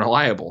safe and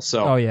reliable.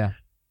 So I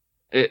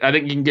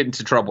think you can get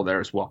into trouble there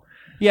as well.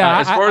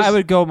 Yeah, I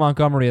would go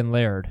Montgomery and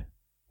Laird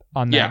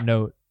on that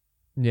note.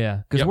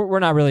 Yeah, because we're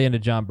not really into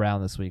John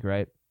Brown this week,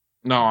 right?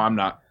 No, I'm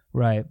not.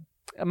 Right.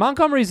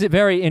 Montgomery's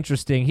very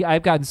interesting.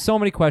 I've gotten so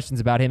many questions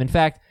about him. In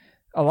fact,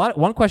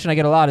 one question I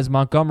get a lot is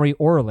Montgomery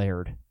or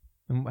Laird.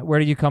 Where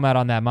do you come out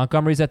on that?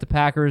 Montgomery's at the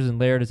Packers and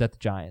Laird is at the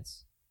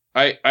Giants.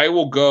 I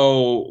will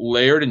go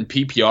Laird in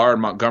PPR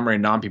and Montgomery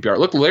in non-PPR.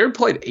 Look, Laird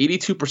played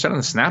 82% of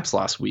the snaps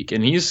last week,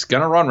 and he's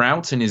going to run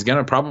routes, and he's going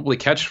to probably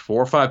catch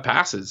 4 or 5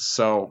 passes.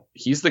 So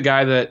he's the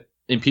guy that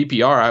in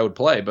PPR I would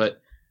play,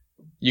 but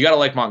you got to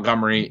like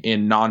Montgomery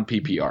in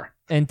non-PPR.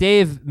 And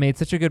Dave made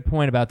such a good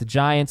point about the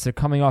Giants. They're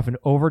coming off an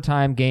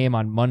overtime game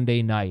on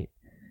Monday night.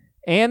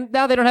 And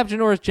now they don't have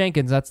Janoris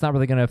Jenkins. That's not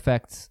really going to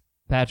affect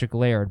Patrick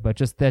Laird, but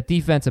just that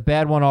defense, a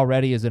bad one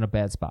already, is in a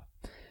bad spot.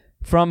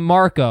 From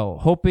Marco,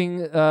 hoping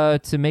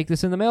to make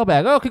this in the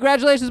mailbag. Oh,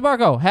 congratulations,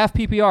 Marco. Half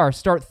PPR,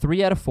 start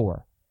 3 out of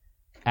 4.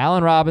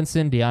 Allen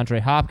Robinson, DeAndre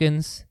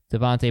Hopkins,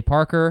 Devontae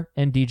Parker,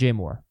 and DJ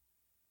Moore.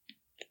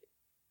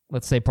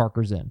 Let's say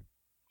Parker's in.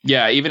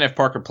 Yeah, even if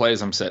Parker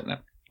plays, I'm sitting it.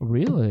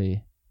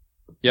 Really?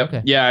 Yep.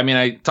 Okay. Yeah, I mean,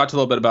 I talked a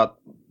little bit about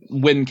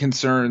win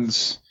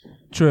concerns.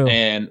 True.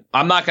 And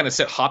I'm not going to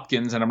sit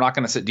Hopkins, and I'm not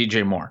going to sit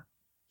DJ Moore.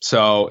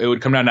 So it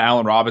would come down to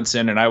Allen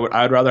Robinson, and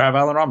I'd rather have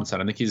Allen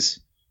Robinson. I think he's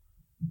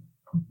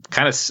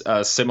kind of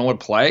a similar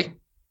play,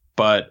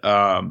 but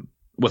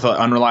with an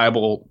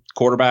unreliable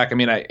quarterback. I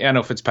mean, I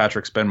know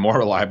Fitzpatrick's been more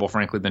reliable,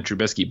 frankly, than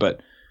Trubisky,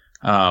 but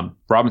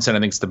Robinson,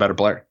 I think, is the better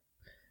player.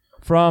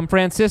 From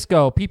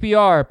Francisco,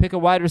 PPR, pick a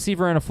wide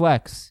receiver and a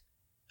flex.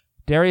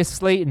 Darius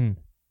Slayton,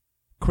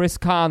 Chris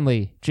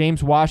Conley,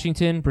 James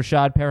Washington,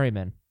 Brashad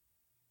Perryman.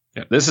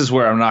 Yeah, this is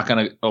where I'm not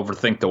going to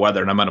overthink the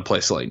weather, and I'm going to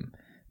play Slayton.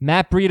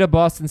 Matt Breida,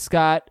 Boston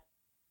Scott,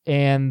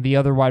 and the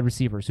other wide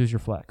receivers. Who's your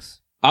flex?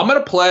 I'm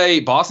going to play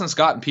Boston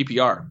Scott in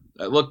PPR.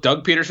 Look,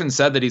 Doug Peterson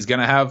said that he's going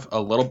to have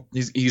a little.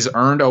 He's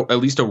earned at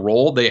least a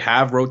role. They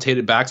have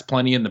rotated backs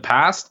plenty in the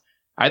past.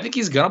 I think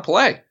he's going to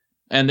play,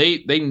 and they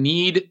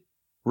need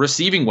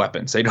receiving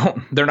weapons. They're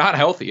not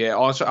healthy.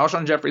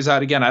 Alshon Jeffrey's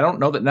out again. I don't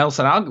know that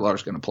Nelson Aguilar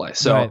is going to play.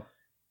 So right.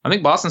 I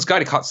think Boston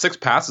Scott, he caught 6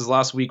 passes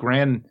last week,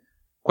 ran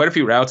quite a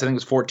few routes. I think it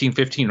was 14,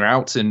 15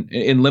 routes in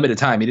limited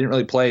time. He didn't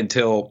really play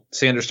until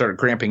Sanders started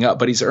cramping up,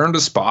 but he's earned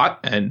a spot,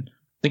 and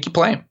I think you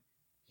play him.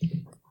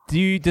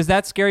 Does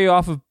that scare you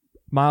off of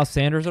Miles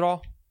Sanders at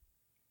all?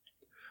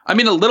 I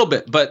mean, a little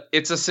bit, but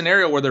it's a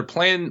scenario where they're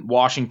playing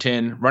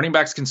Washington. Running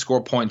backs can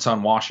score points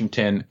on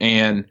Washington,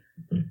 and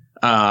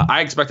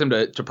I expect them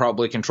to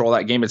probably control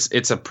that game.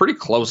 It's a pretty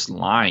close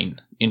line,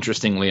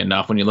 interestingly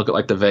enough, when you look at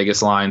like the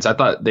Vegas lines. I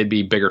thought they'd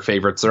be bigger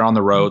favorites. They're on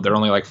the road. They're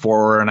only like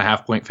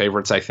 4.5 point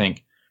favorites, I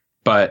think.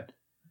 But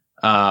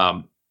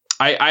I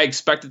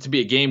expect it to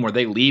be a game where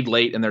they lead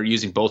late and they're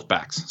using both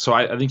backs. So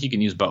I think you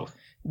can use both.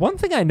 One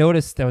thing I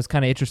noticed that was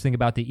kind of interesting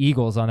about the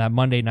Eagles on that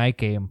Monday night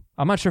game,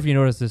 I'm not sure if you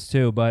noticed this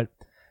too, but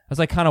I was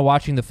like kind of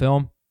watching the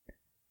film.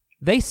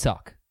 They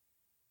suck.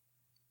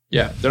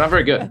 Yeah, they're not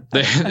very good.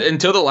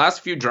 Until the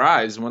last few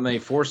drives when they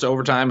forced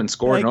overtime and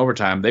scored in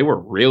overtime, they were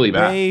really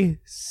bad. They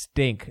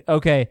stink.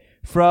 Okay,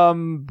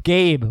 from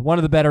Gabe, one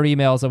of the better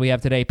emails that we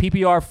have today.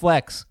 PPR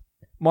flex,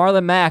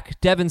 Marlon Mack,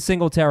 Devin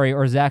Singletary,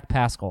 or Zach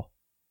Pascal?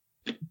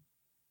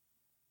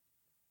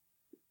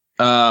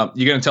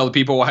 You going to tell the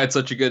people why it's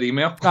such a good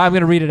email? I'm going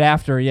to read it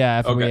after we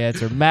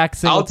answer. Max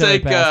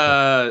Singletary.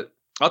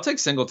 I'll take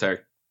Singletary.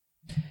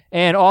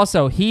 And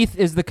also, Heath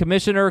is the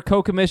commissioner.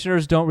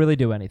 Co-commissioners don't really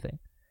do anything.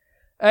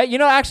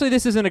 Actually,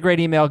 this isn't a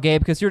great email,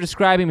 Gabe, because you're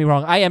describing me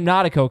wrong. I am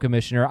not a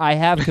co-commissioner. I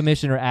have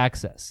commissioner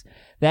access.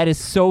 That is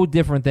so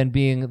different than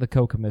being the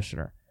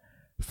co-commissioner.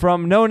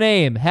 From No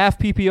Name, half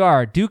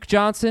PPR, Duke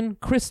Johnson,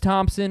 Chris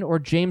Thompson, or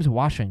James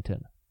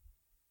Washington?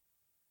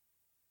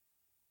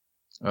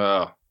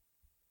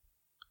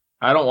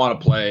 I don't want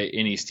to play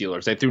any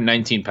Steelers. They threw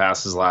 19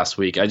 passes last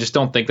week. I just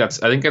don't think I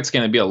think that's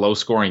going to be a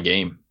low-scoring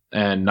game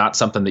and not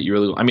something that you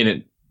really. I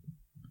mean,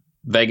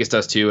 Vegas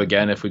does too.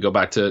 Again, if we go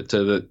back to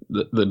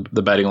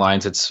the betting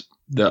lines, it's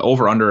the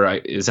over/under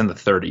is in the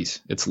 30s.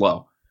 It's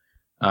low.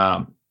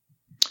 I'm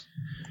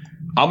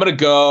going to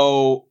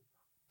go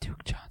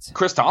Duke Johnson,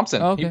 Chris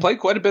Thompson. Okay. He played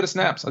quite a bit of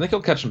snaps. I think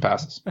he'll catch some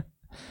passes.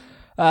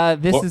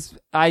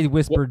 I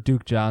whispered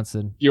Duke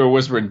Johnson. You were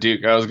whispering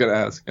Duke. I was going to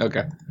ask.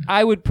 Okay.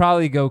 I would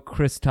probably go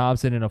Chris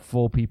Thompson in a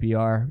full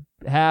PPR.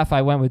 Half,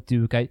 I went with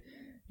Duke.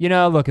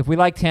 Look, if we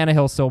like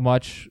Tannehill so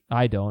much,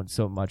 I don't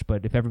so much,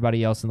 but if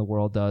everybody else in the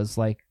world does,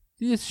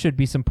 there should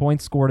be some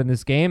points scored in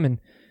this game, and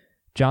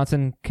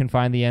Johnson can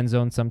find the end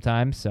zone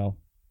sometimes, so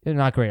they're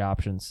not great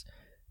options.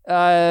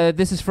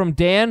 This is from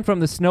Dan from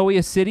the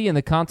snowiest city in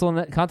the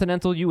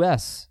continental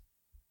U.S.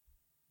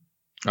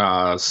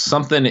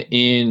 Something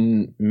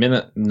in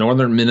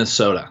northern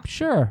Minnesota.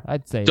 Sure,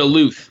 I'd say.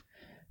 Duluth.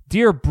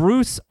 Dear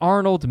Bruce,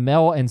 Arnold,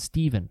 Mel, and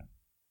Steven.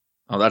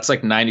 Oh, that's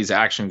like 90s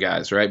action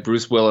guys, right?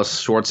 Bruce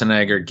Willis,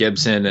 Schwarzenegger,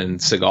 Gibson, and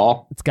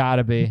Seagal. It's got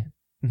to be.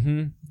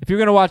 Mm-hmm. If you're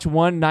going to watch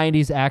one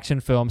 90s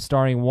action film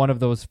starring one of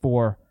those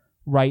four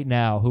right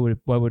now,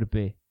 what would it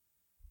be?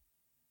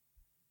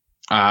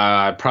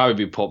 It'd probably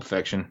be Pulp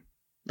Fiction.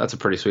 That's a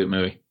pretty sweet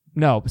movie.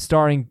 No,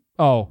 starring...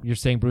 Oh, you're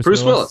saying Bruce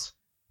Willis?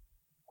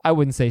 I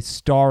wouldn't say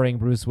starring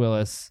Bruce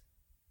Willis.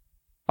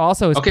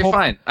 Also, okay,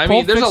 fine. I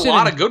mean, there's a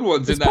lot of good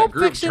ones in that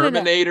group.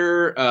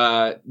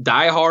 Terminator,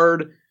 Die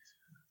Hard.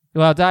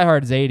 Well, Die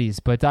Hard is 80s,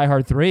 but Die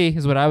Hard 3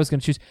 is what I was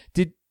going to choose.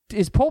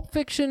 Is Pulp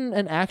Fiction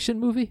an action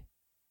movie?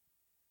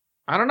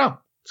 I don't know.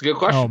 It's a good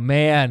question. Oh,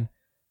 man.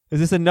 Is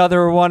this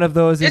another one of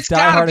those? It's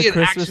Die Hard be a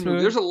Christmas action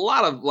movie. There's a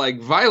lot of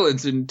like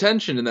violence and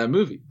tension in that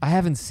movie. I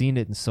haven't seen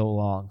it in so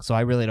long, so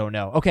I really don't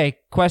know. Okay,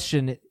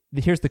 question.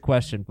 Here's the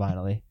question,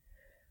 finally.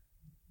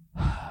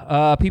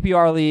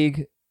 PPR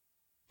League,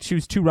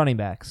 choose 2 running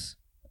backs.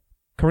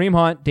 Kareem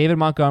Hunt, David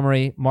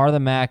Montgomery,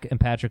 Marlon Mack, and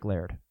Patrick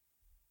Laird.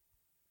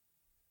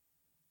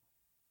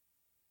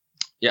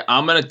 Yeah,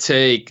 I'm going to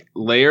take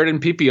Laird in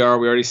PPR.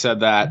 We already said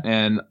that.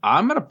 And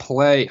I'm going to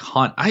play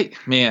Hunt.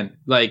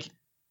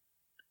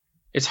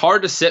 It's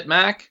hard to sit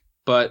Mac,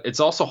 but it's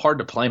also hard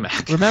to play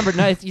Mac. Remember,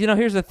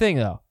 here's the thing,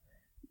 though.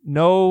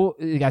 No,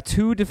 you got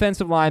 2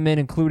 defensive linemen,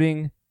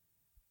 including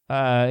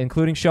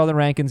Sheldon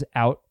Rankins,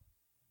 out.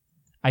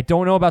 I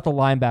don't know about the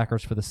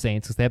linebackers for the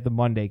Saints because they have the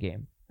Monday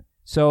game.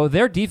 So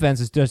their defense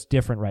is just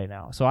different right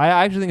now. So I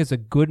actually think it's a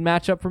good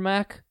matchup for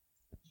Mac.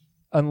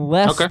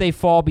 Unless they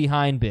fall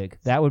behind big.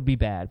 That would be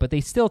bad. But they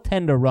still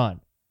tend to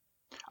run.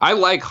 I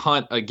like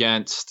Hunt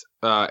against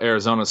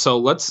Arizona. So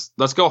let's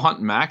go Hunt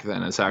and Mac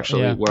then is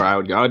actually where I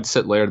would go. I would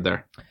sit Laird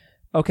there.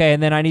 Okay,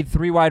 and then I need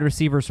 3 wide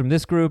receivers from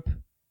this group.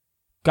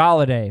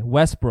 Galladay,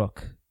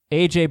 Westbrook,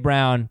 A.J.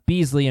 Brown,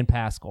 Beasley, and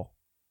Pascal.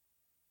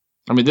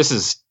 I mean, this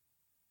is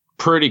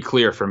pretty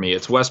clear for me.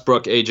 It's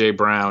Westbrook, A.J.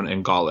 Brown,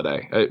 and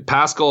Galladay.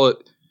 Pascal...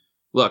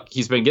 Look,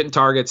 he's been getting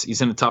targets.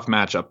 He's in a tough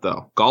matchup,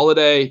 though.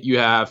 Galladay, you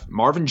have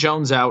Marvin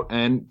Jones out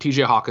and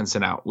TJ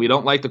Hawkinson out. We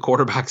don't like the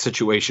quarterback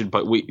situation,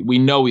 but we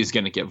know he's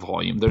going to get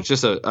volume. There's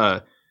just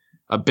a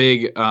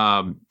big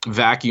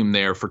vacuum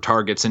there for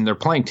targets, and they're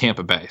playing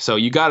Tampa Bay. So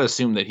you got to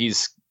assume that he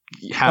has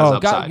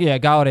upside.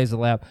 Galladay's a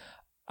lab.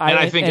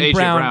 I think A.J.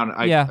 Brown,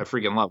 I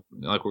freaking love.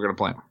 Like, we're going to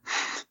play him.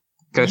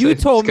 Can I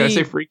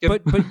say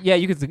freaking? But yeah,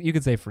 you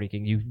could say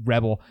freaking, you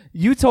rebel.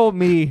 You told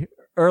me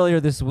earlier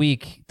this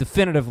week,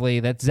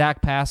 definitively, that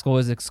Zach Pascal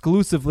is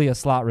exclusively a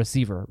slot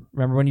receiver.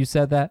 Remember when you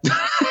said that?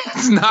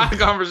 It's not a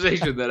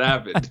conversation that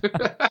happened.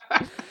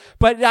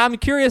 But I'm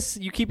curious.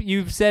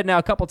 You've said now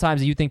a couple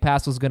times that you think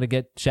Pascal's going to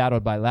get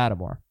shadowed by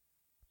Lattimore.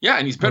 Yeah,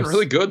 and he's been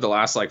really good the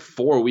last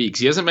 4 weeks.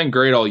 He hasn't been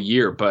great all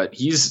year, but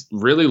he's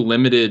really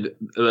limited.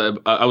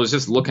 I was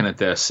just looking at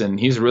this, and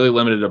he's really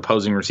limited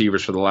opposing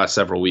receivers for the last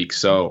several weeks.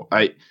 So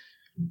the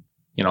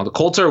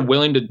Colts are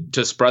willing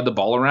to spread the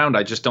ball around.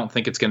 I just don't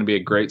think it's going to be a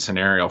great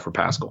scenario for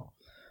Pascal.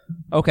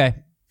 Okay.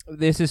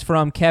 This is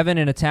from Kevin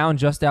in a town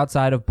just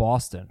outside of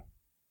Boston.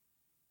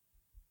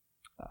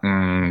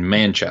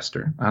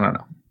 Manchester. I don't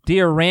know.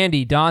 Dear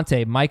Randy,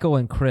 Dante, Michael,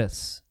 and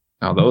Chris.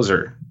 Oh, those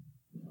are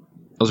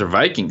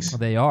Vikings. Well,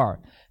 they are.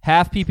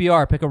 Half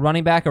PPR. Pick a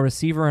running back, a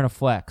receiver, and a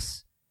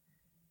flex.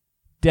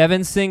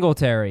 Devin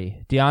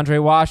Singletary,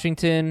 DeAndre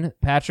Washington,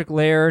 Patrick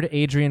Laird,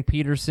 Adrian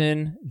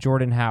Peterson,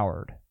 Jordan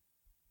Howard.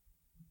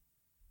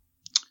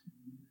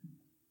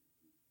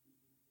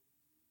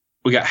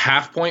 We got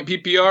half-point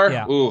PPR?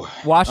 Yeah. Ooh.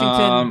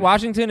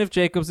 Washington if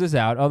Jacobs is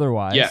out.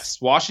 Otherwise. Yes,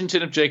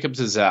 Washington if Jacobs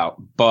is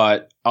out.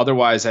 But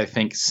otherwise, I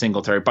think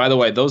Singletary. By the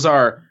way, those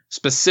are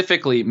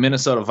specifically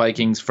Minnesota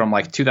Vikings from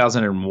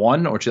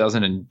 2001 or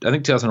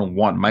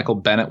 2001. Michael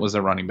Bennett was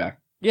their running back.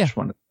 Yeah.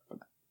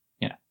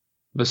 Yeah.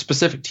 A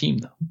specific team,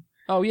 though.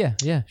 Oh, yeah.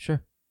 Yeah,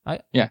 sure.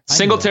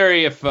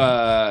 Singletary if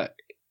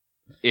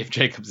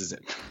Jacobs is in.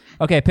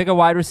 Okay, pick a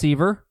wide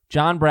receiver.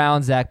 John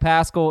Brown, Zach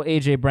Pascal,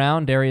 A.J.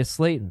 Brown, Darius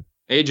Slayton.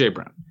 A.J.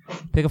 Brown.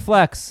 Pick a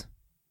flex.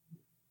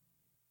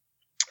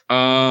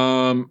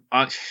 Half-point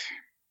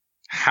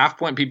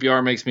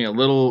PPR makes me a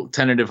little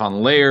tentative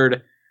on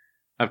Laird.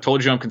 I've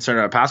told you I'm concerned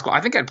about Pascal. I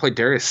think I'd play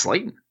Darius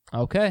Slayton.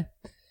 Okay.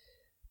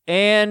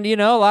 And, a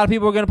lot of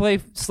people are going to play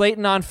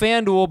Slayton on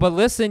FanDuel, but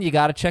listen, you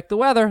got to check the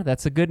weather.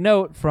 That's a good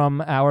note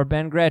from our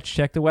Ben Gretsch.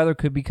 Check the weather.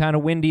 Could be kind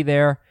of windy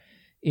there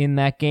in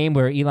that game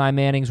where Eli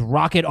Manning's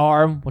rocket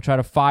arm will try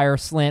to fire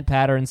slant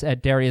patterns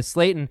at Darius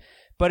Slayton.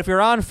 But if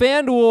you're on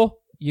FanDuel,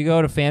 you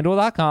go to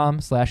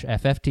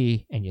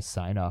FanDuel.com/FFT and you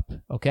sign up.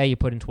 Okay, you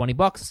put in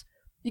 $20.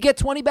 You get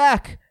 20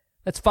 back.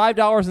 That's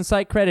 $5 in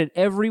site credit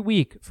every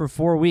week for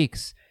 4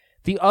 weeks.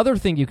 The other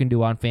thing you can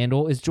do on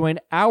FanDuel is join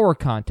our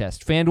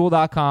contest,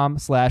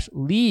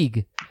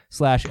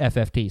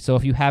 FanDuel.com/league/FFT. So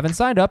if you haven't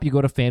signed up, you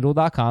go to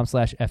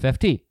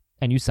FanDuel.com/FFT.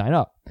 and you sign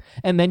up.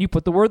 And then you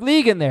put the word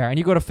league in there, and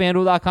you go to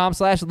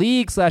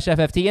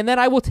FanDuel.com/league/FFT, and then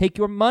I will take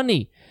your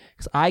money.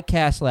 Because I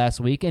cashed last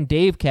week, and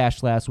Dave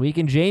cashed last week,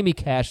 and Jamie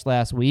cashed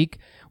last week.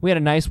 We had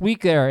a nice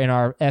week there in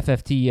our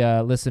FFT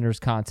listeners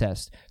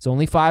contest. It's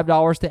only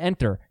 $5 to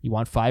enter. You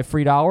want $5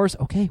 free?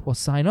 Okay, well,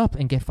 sign up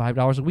and get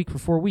 $5 a week for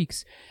 4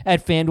 weeks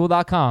at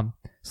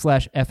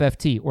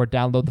FanDuel.com/FFT or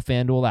download the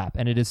FanDuel app.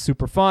 And it is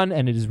super fun,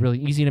 and it is really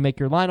easy to make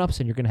your lineups,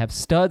 and you're going to have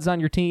studs on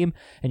your team,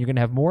 and you're going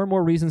to have more and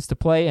more reasons to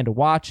play and to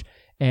watch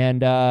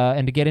and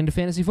to get into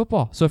fantasy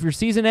football. So if your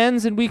season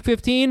ends in week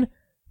 15,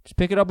 just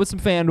pick it up with some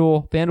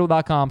FanDuel,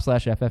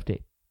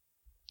 FanDuel.com/FFT.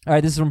 All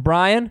right, this is from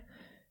Brian.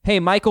 Hey,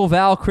 Michael,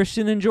 Val,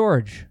 Christian, and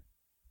George.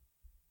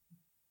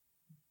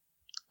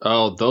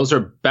 Oh, those are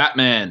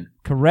Batman.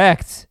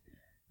 Correct.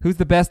 Who's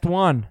the best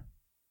one?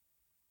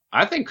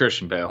 I think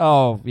Christian Bale.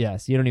 Oh,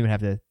 yes. You don't even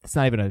have to. It's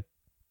not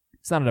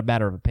a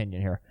matter of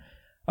opinion here.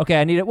 Okay,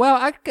 I need it. Well,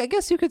 I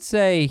guess you could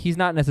say he's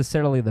not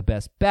necessarily the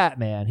best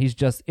Batman. He's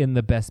just in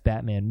the best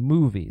Batman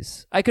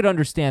movies. I could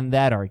understand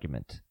that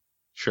argument.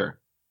 Sure.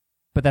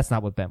 But that's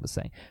not what Ben was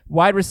saying.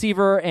 Wide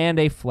receiver and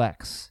a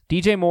flex.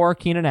 DJ Moore,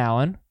 Keenan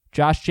Allen,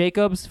 Josh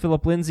Jacobs,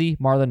 Phillip Lindsay,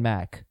 Marlon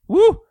Mack.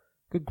 Woo!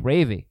 Good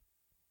gravy.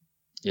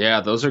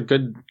 Yeah, those are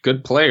good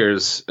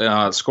players.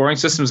 Scoring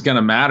system's going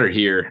to matter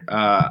here.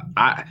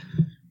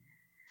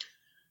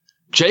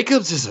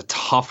 Jacobs is a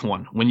tough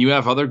one when you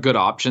have other good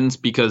options,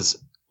 because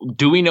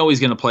do we know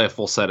he's going to play a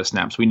full set of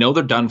snaps? We know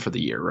they're done for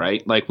the year,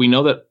 right? Like, we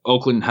know that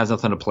Oakland has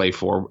nothing to play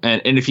for.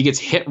 And if he gets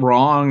hit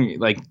wrong,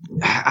 like,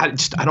 I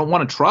don't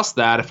want to trust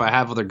that if I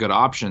have other good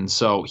options.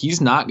 So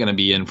he's not going to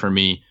be in for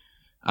me.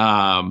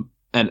 And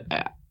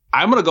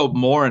I'm going to go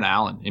Moore and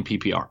Allen in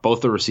PPR,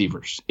 both the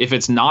receivers. If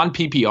it's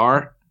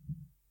non-PPR,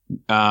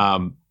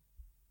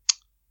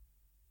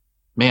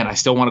 man, I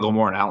still want to go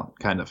Moore and Allen,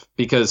 kind of,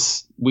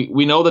 because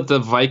we know that the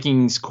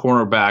Vikings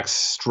cornerbacks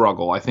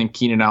struggle. I think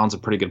Keenan Allen's a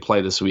pretty good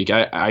play this week.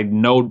 I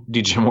know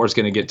DJ Moore's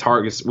going to get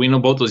targets. We know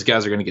both those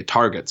guys are going to get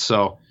targets.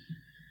 So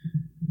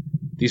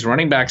these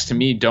running backs, to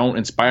me, don't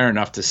inspire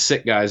enough to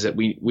sit guys that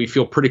we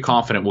feel pretty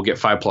confident will get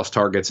 5+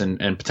 targets and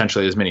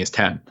potentially as many as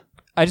 10.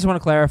 I just want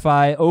to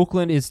clarify,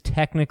 Oakland is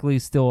technically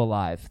still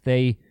alive.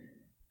 They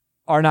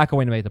are not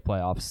going to make the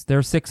playoffs.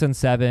 They're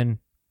 6-7.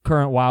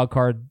 Current wild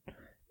card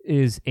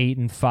is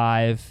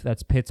 8-5.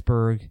 That's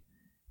Pittsburgh.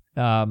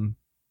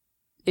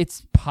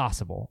 It's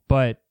possible,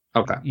 but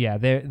okay. Yeah,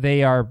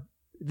 they are.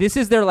 This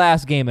is their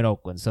last game in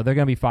Oakland, so they're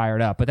going to be fired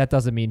up. But that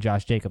doesn't mean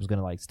Josh Jacobs is going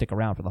to like stick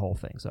around for the whole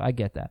thing. So I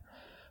get that.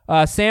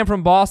 Sam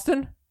from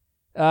Boston,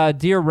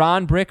 dear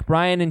Ron, Brick,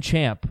 Brian, and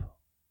Champ.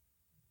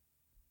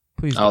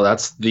 Please. Oh,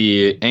 that's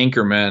the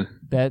anchor man.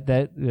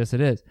 That yes,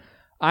 it is.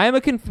 I am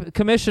a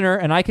commissioner,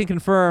 and I can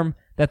confirm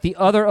that the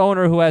other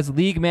owner who has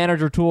league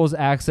manager tools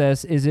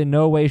access is in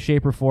no way,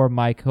 shape, or form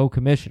my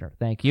co-commissioner.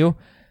 Thank you.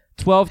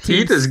 12 teams.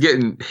 Heath is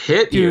getting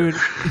hit, dude.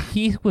 here.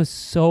 He was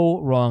so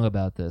wrong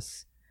about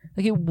this.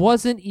 Like, it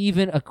wasn't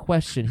even a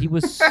question. He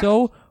was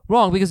so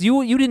wrong, because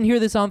you didn't hear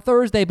this on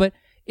Thursday, but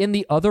in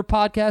the other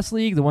podcast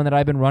league, the one that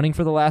I've been running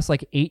for the last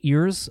 8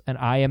 years, and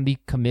I am the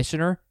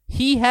commissioner,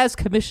 he has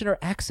commissioner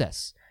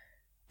access.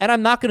 And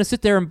I'm not going to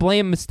sit there and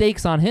blame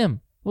mistakes on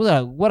him.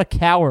 What a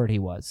coward he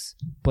was,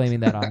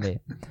 blaming that on me.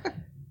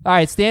 All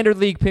right, standard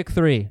league pick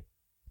 3.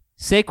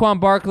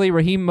 Saquon Barkley,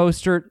 Raheem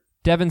Mostert,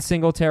 Devin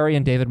Singletary,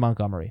 and David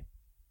Montgomery.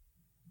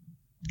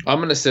 I'm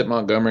going to sit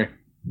Montgomery.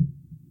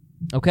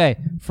 Okay,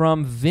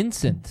 from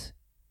Vincent.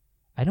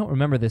 I don't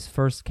remember this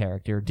first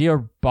character.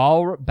 Dear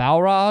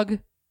Balrog,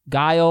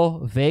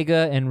 Guile,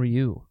 Vega, and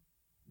Ryu.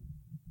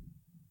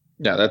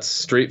 Yeah, that's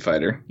Street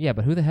Fighter. Yeah,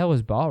 but who the hell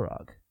is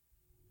Balrog?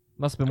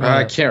 Must have been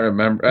I can't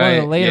remember. One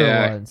of the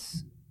later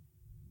ones.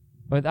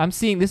 But I'm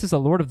seeing this is a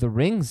Lord of the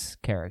Rings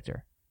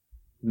character.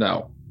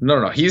 No.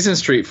 He's in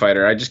Street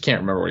Fighter. I just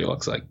can't remember what he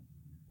looks like.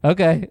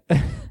 Okay.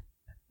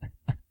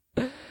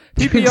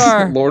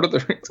 PPR. Lord of the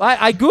Rings.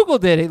 I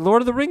Googled it.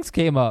 Lord of the Rings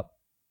came up.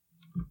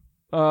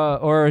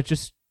 Or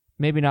just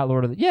maybe not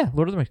Lord of the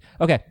Rings.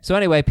 Okay, so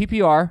anyway,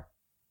 PPR,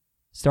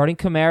 starting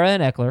Kamara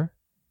and Eckler,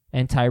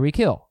 and Tyreek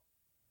Hill.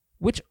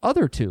 Which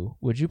other two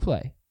would you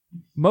play?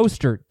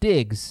 Mostert,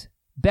 Diggs,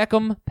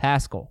 Beckham,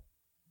 Pascal.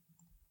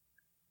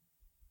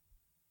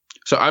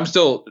 So I'm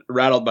still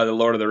rattled by the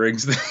Lord of the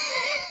Rings thing.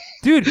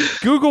 Dude,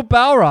 Google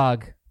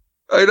Balrog.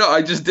 I know,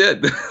 I just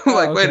did.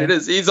 Okay. Wait, it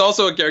is. He's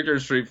also a character in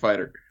Street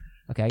Fighter.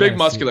 Okay, big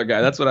muscular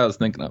guy. That's what I was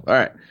thinking of. All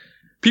right.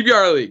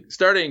 PPR league,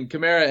 starting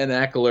Kamara and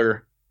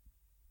Eckler.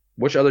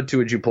 Which other two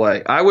would you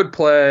play? I would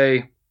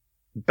play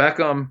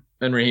Beckham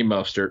and Raheem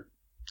Mostert.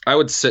 I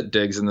would sit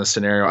Diggs in this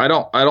scenario. I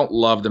don't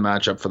love the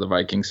matchup for the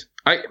Vikings.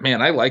 I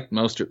like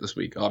Mostert this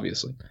week,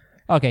 obviously.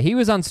 Okay, he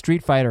was on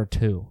Street Fighter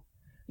 2.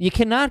 You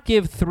cannot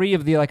give 3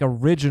 of the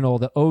original,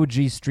 the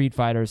OG Street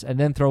Fighters, and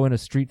then throw in a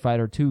Street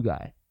Fighter 2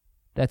 guy.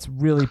 That's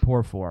really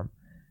poor form.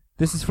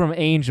 This is from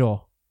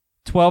Angel.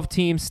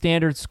 12-team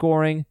standard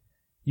scoring.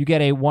 You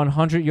get a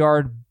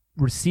 100-yard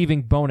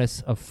receiving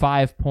bonus of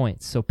 5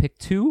 points. So pick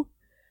 2.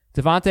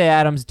 Devontae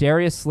Adams,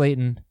 Darius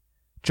Slayton,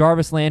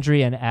 Jarvis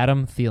Landry, and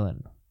Adam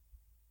Thielen.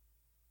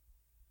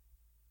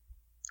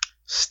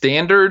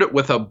 Standard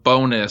with a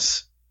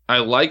bonus. I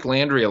like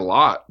Landry a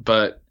lot,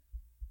 but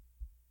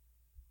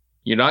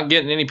you're not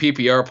getting any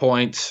PPR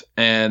points,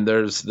 and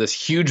there's this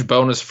huge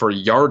bonus for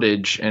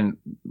yardage, and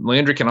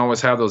Landry can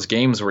always have those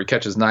games where he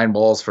catches 9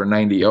 balls for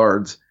 90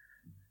 yards.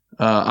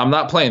 I'm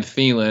not playing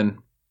Thielen.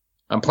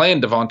 I'm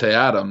playing Devontae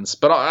Adams,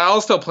 but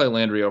I'll still play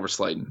Landry over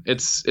Slayton.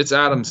 It's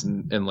Adams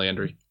and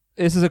Landry.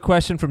 This is a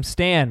question from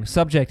Stan.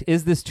 Subject,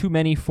 is this too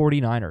many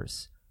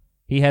 49ers?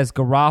 He has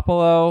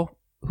Garoppolo,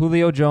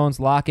 Julio Jones,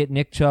 Lockett,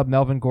 Nick Chubb,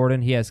 Melvin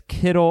Gordon. He has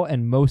Kittle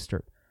and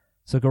Mostert.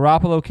 So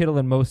Garoppolo, Kittle,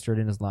 and Mostert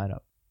in his lineup.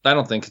 I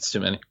don't think it's too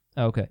many.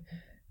 Okay.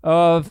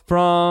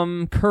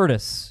 From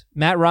Curtis,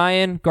 Matt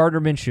Ryan,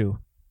 Gardner Minshew.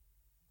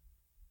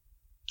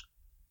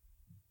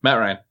 Matt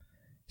Ryan.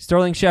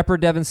 Sterling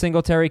Shepard, Devin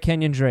Singletary,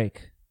 Kenyon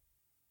Drake.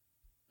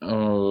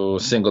 Oh,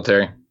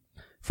 Singletary.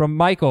 From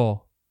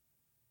Michael,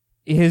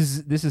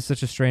 this is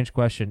such a strange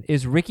question.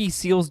 Is Ricky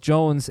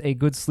Seals-Jones a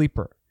good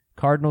sleeper?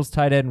 Cardinals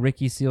tight end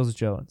Ricky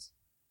Seals-Jones.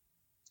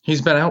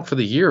 He's been out for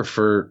the year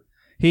for...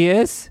 He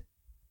is?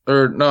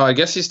 Or no, I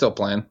guess he's still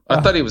playing.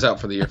 I thought he was out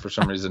for the year for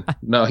some reason.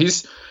 No, he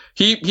was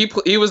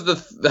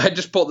the. I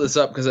just pulled this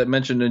up because I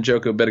mentioned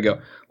Njoku a bit ago.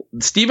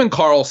 Steven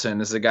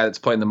Carlson is the guy that's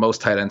playing the most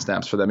tight end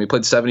snaps for them. He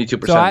played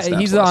 72%. So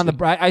he's on the.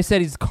 I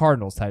said he's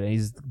Cardinals tight end.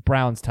 He's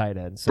Browns tight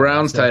end. So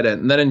Browns tight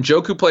end, and then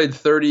Njoku played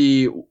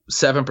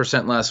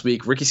 37% last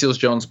week. Ricky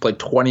Seals-Jones played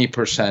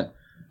 20%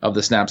 of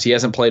the snaps. He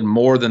hasn't played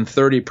more than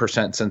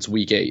 30% since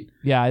week 8.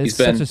 Yeah, it's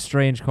such a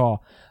strange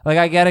call. Like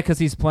I get it because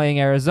he's playing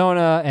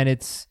Arizona,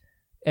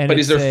 but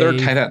he's their third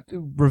tight end.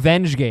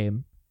 Revenge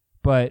game.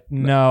 But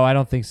no, I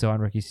don't think so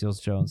on Ricky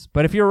Seals-Jones.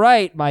 But if you're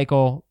right,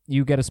 Michael,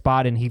 you get a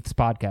spot in Heath's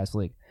podcast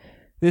league.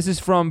 This is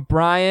from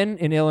Brian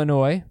in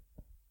Illinois.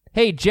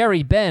 Hey,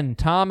 Jerry, Ben,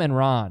 Tom, and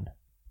Ron.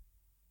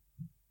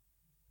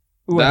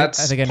 Ooh, that's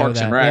I think I know Parks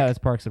that. and Rec. Yeah, that's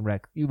Parks and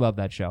Rec. You love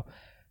that show.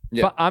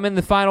 Yep. I'm in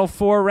the final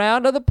 4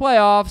 round of the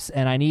playoffs,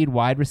 and I need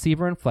wide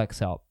receiver and flex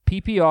help.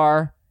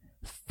 PPR,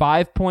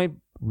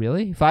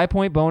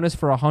 5-point bonus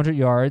for 100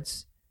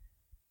 yards.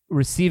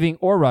 Receiving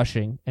or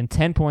rushing, and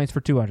 10 points for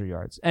 200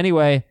 yards.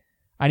 Anyway,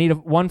 I need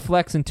 1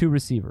 flex and 2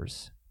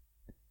 receivers.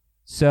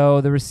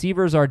 So the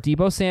receivers are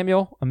Deebo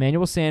Samuel,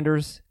 Emmanuel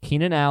Sanders,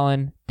 Keenan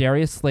Allen,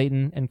 Darius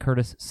Slayton, and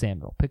Curtis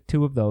Samuel. Pick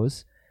 2 of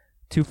those.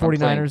 2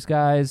 49ers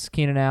guys,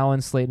 Keenan Allen,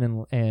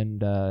 Slayton,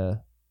 and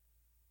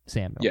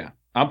Samuel. Yeah,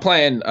 I'm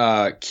playing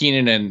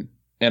Keenan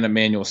and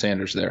Emmanuel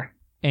Sanders there.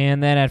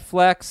 And then at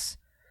flex,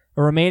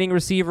 a remaining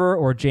receiver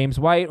or James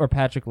White or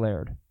Patrick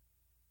Laird.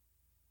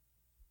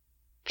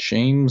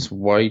 James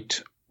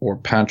White or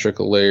Patrick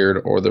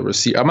Laird or the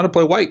receiver. I'm going to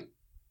play White.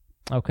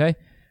 Okay.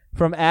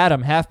 From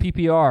Adam, half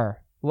PPR.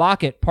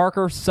 Lockett,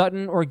 Parker,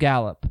 Sutton, or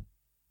Gallup?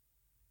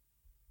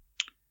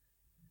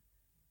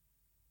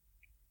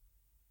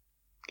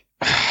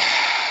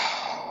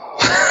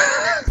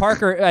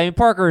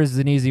 Parker is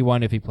an easy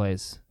one if he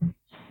plays.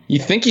 You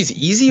think he's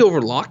easy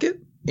over Lockett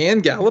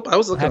and Gallup? I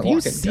was looking at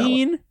Lockett. Have you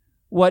seen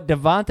what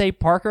Devontae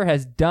Parker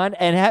has done?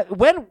 And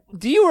when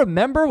do you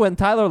remember when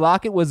Tyler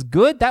Lockett was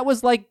good? That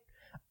was like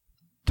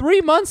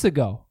 3 months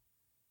ago.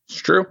 It's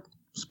true.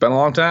 It's been a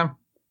long time.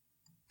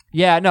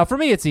 Yeah, no, for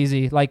me it's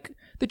easy. Like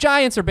the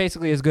Giants are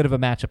basically as good of a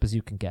matchup as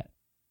you can get.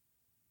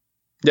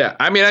 Yeah,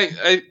 I mean,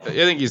 I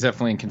think he's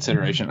definitely in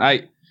consideration.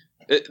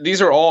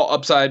 These are all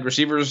upside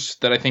receivers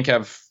that I think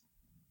have,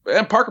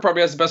 and Parker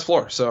probably has the best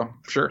floor. So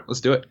sure, let's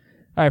do it.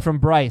 All right, from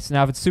Bryce.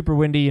 Now, if it's super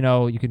windy,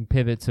 you can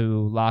pivot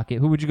to Lockett.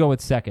 Who would you go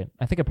with second?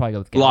 I think I'd probably go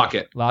with Gallup.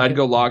 Lockett. I'd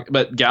go Lockett,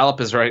 but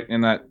Gallup is right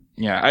in that.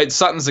 Yeah,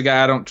 Sutton's the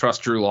guy I don't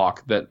trust. Drew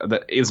Lock.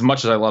 That as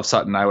much as I love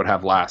Sutton, I would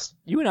have last.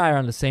 You and I are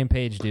on the same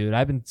page, dude.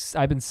 I've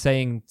been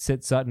saying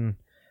sit Sutton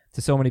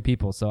to so many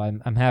people, so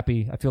I'm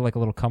happy. I feel like a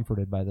little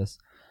comforted by this.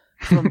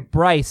 From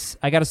Bryce,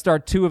 I got to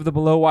start 2 of the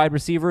below wide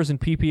receivers in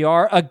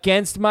PPR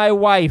against my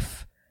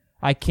wife.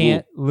 I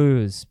can't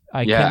lose.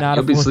 I cannot.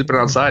 You'll be sleeping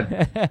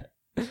outside.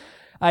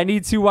 I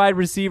need 2 wide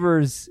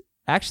receivers.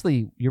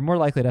 Actually, you're more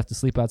likely to have to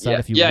sleep outside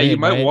if you win, you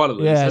might right? want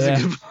to. Yeah,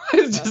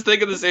 Just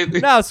thinking the same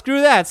thing. No,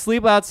 screw that.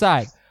 Sleep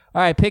outside.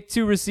 All right, pick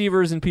 2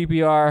 receivers in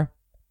PPR.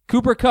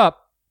 Cooper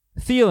Kupp,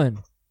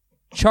 Thielen,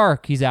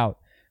 Chark, he's out.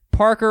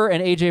 Parker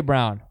and A.J.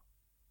 Brown.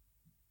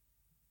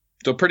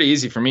 So pretty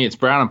easy for me. It's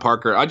Brown and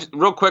Parker.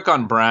 Real quick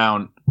on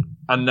Brown,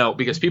 a note,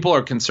 because people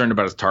are concerned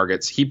about his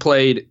targets. He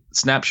played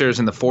snap shares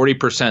in the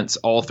 40%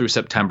 all through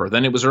September.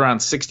 Then it was around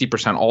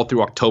 60% all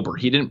through October.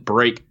 He didn't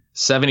break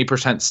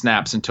 70%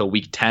 snaps until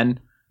week 10.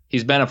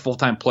 He's been a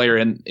full-time player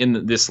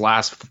in this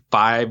last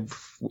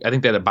 5. I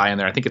think they had a buy in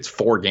there. I think it's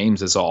 4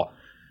 games is all.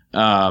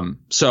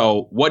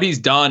 So what he's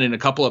done in a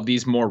couple of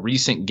these more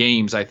recent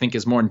games, I think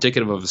is more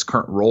indicative of his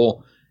current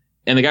role.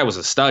 And the guy was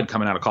a stud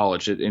coming out of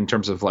college in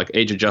terms of like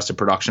age-adjusted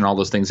production, all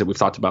those things that we've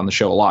talked about on the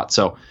show a lot.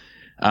 So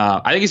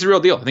I think he's the real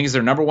deal. I think he's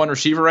their number 1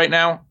 receiver right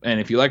now. And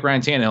if you like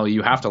Ryan Tannehill,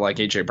 you have to like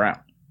A.J. Brown.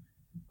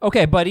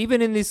 Okay, but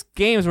even in these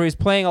games where he's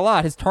playing a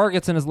lot, his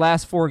targets in his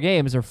last 4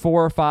 games are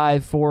 4,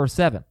 5, 4,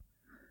 7.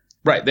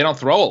 Right. They don't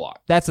throw a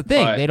lot. That's the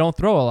thing. They don't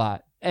throw a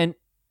lot. And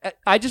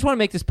I just want to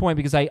make this point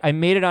because I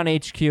made it on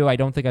HQ. I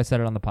don't think I said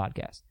it on the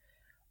podcast.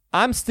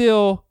 I'm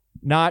still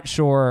not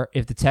sure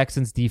if the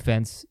Texans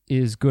defense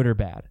is good or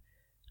bad.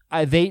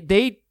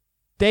 They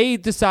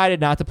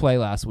decided not to play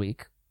last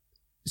week.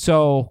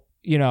 So,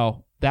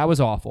 that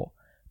was awful.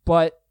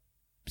 But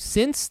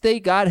since they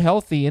got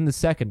healthy in the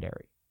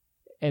secondary,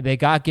 and they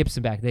got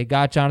Gibson back, they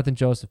got Jonathan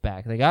Joseph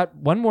back, they got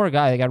one more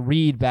guy, they got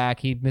Reed back,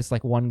 he missed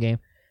like one game.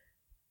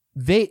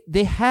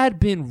 They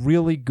had been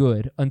really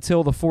good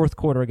until the fourth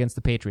quarter against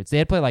the Patriots. They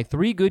had played like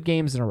 3 good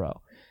games in a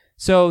row.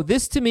 So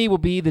this to me will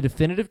be the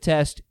definitive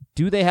test.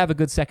 Do they have a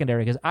good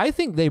secondary? Because I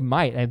think they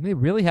might. I think they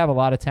really have a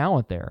lot of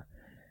talent there.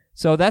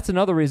 So that's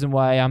another reason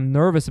why I'm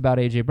nervous about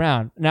A.J.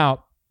 Brown.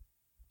 Now,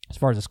 as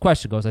far as this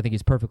question goes, I think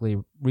he's perfectly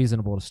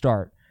reasonable to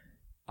start.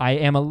 I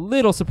am a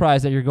little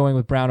surprised that you're going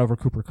with Brown over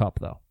Cooper Kupp,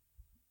 though.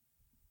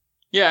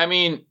 Yeah, I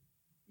mean,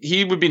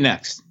 he would be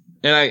next.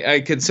 And I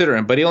consider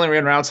him, but he only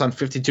ran routes on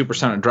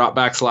 52% of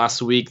dropbacks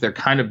last week. They're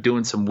kind of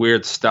doing some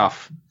weird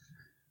stuff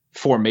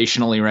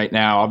formationally right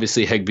now.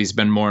 Obviously, Higbee's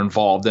been more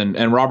involved,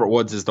 and Robert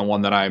Woods is the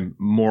one that I'm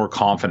more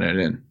confident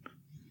in.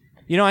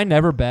 I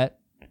never bet,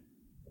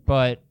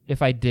 but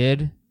if I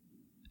did,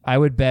 I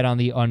would bet on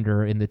the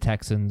under in the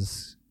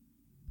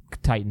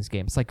Texans-Titans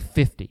game. It's like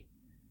 50.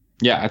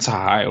 Yeah, it's a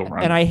high over.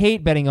 And I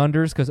hate betting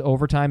unders because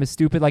overtime is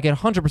stupid. Like, it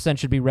 100%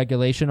 should be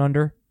regulation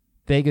under.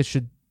 Vegas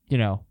should,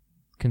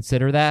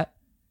 consider that.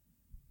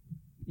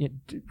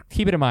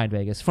 Keep it in mind,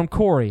 Vegas. From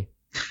Corey,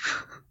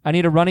 I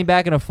need a running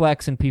back and a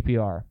flex in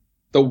PPR.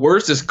 The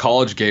worst is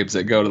college games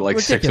that go to like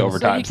ridiculous.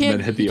 6 overtimes and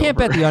then hit the over. You can't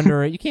bet the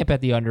under. You can't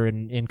bet the under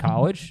in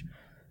college.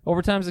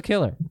 Overtime's a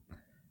killer.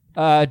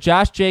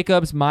 Josh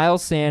Jacobs,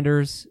 Miles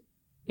Sanders,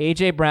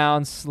 A.J.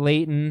 Brown,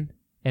 Slayton,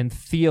 and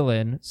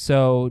Thielen.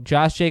 So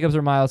Josh Jacobs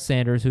or Miles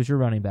Sanders, who's your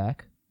running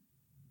back?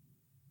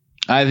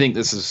 I think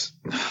this is,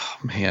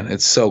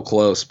 it's so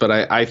close. But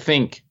I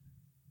think.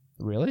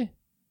 Really?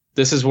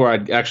 This is where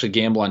I'd actually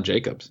gamble on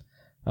Jacobs.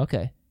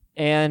 Okay.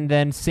 And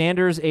then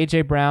Sanders,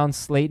 A.J. Brown,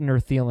 Slayton, or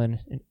Thielen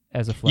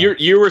as a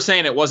flex. You were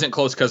saying it wasn't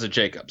close because of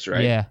Jacobs,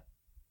 right? Yeah.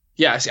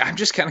 Yeah, see, I'm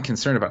just kind of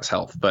concerned about his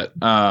health. But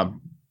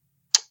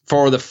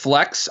for the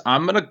flex, I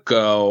think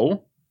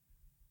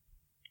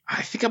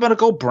I'm going to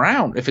go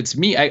Brown. If it's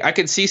me, I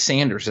could see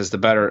Sanders as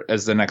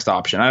the next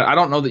option. I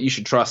don't know that you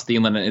should trust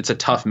Thielen. It's a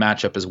tough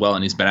matchup as well,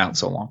 and he's been out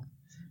so long.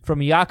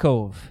 From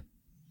Yakov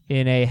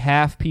in a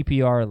half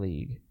PPR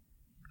league.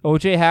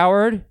 O.J.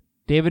 Howard,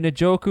 David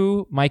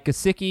Njoku, Mike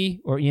Gesicki,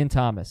 or Ian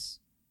Thomas?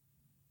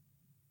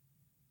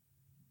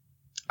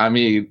 I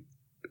mean,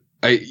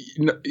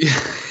 you're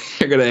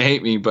gonna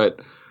hate me,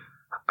 but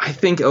I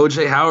think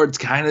O.J. Howard's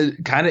kind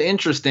of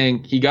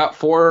interesting. He got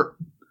four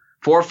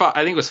or five.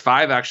 I think it was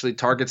 5 actually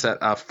targets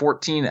at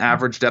 14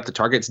 average depth of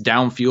targets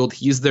downfield.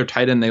 He's their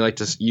tight end they like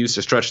to use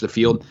to stretch the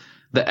field.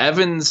 The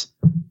Evans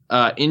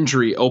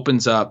injury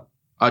opens up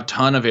a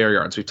ton of air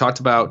yards. We've talked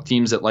about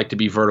teams that like to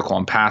be vertical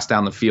and pass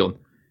down the field.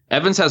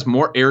 Evans has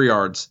more air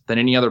yards than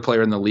any other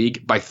player in the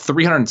league by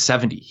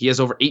 370. He has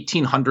over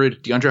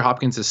 1,800. DeAndre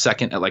Hopkins is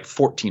second at like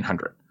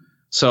 1,400.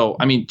 So,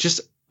 I mean,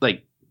 just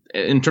like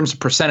in terms of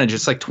percentage,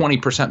 it's like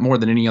 20% more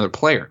than any other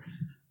player.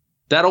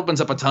 That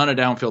opens up a ton of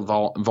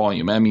downfield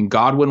volume. I mean,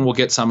 Godwin will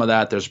get some of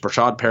that. There's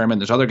Brashad Perriman.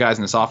 There's other guys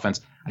in this offense.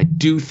 I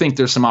do think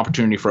there's some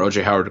opportunity for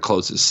O.J. Howard to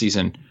close this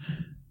season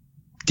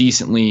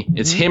decently.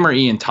 It's him or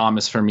Ian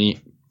Thomas for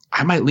me.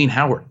 I might lean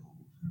Howard.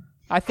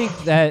 I think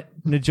that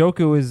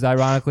Njoku is,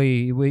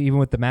 ironically, even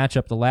with the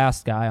matchup, the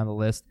last guy on the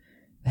list.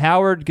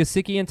 Howard,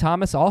 Gesicki, and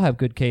Thomas all have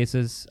good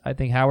cases. I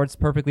think Howard's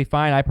perfectly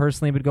fine. I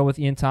personally would go with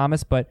Ian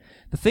Thomas. But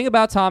the thing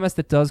about Thomas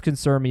that does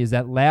concern me is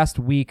that last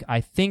week,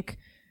 I think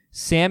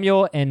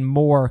Samuel and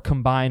Moore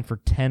combined for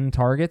 10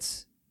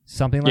 targets,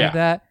 something like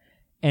that.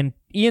 And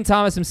Ian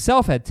Thomas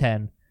himself had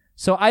 10.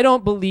 So I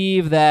don't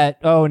believe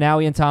that,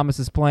 now Ian Thomas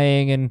is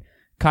playing and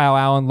Kyle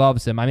Allen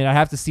loves him. I mean, I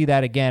have to see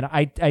that again.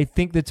 I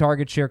think the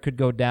target share could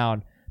go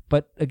down.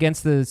 But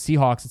against the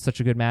Seahawks, it's such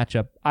a good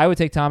matchup. I would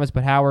take Thomas,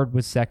 but Howard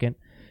was second.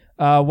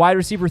 Wide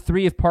receiver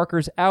 3 if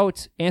Parker's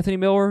out. Anthony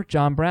Miller,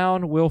 John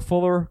Brown, Will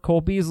Fuller,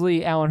 Cole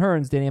Beasley, Alan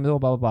Hearns, Danny Amendola,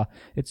 blah, blah, blah.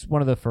 It's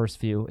one of the first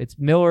few. It's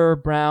Miller,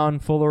 Brown,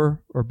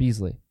 Fuller, or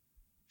Beasley.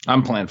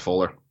 I'm playing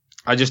Fuller.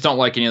 I just don't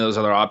like any of those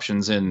other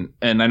options. And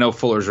I know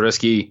Fuller's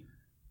risky.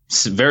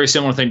 It's a very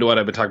similar thing to what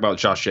I've been talking about with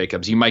Josh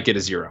Jacobs. You might get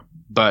a 0.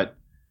 But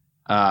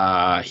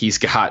he's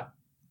got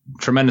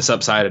tremendous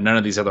upside, and none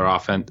of these other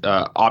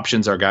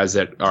options are guys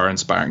that are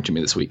inspiring to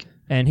me this week.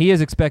 And he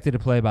is expected to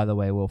play, by the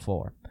way, Will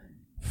Fuller.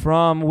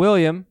 From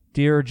William,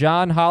 dear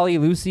John, Holly,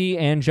 Lucy,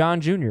 and John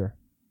Jr.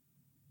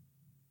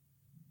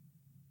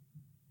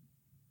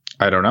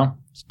 I don't know.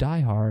 It's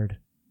Die Hard.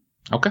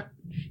 Okay.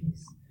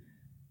 Jeez.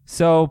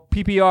 So,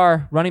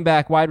 PPR, running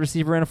back, wide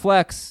receiver, and a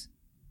flex.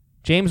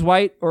 James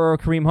White or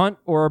Kareem Hunt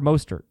or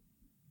Mostert?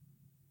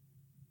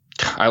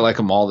 I like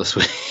them all this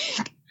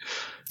week.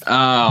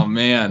 Oh,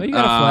 man. Well, you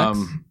got a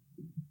flex.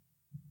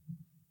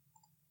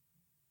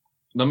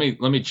 Let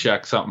me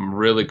check something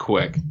really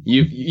quick.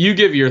 You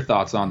give your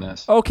thoughts on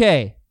this.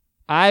 Okay.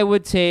 I'm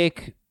going to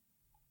take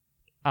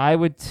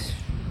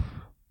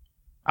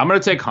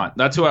Hunt.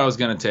 That's who I was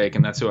going to take,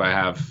 and that's who I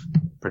have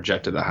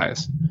projected the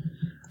highest.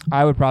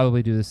 I would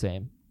probably do the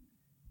same.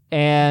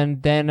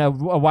 And then a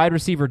wide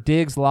receiver,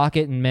 Diggs,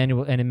 Lockett, and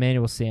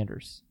Emmanuel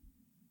Sanders.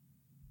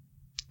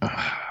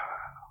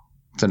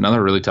 It's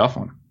another really tough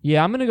one.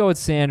 Yeah, I'm going to go with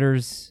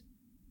Sanders.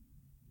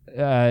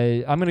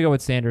 I'm going to go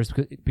with Sanders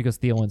because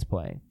Thielen's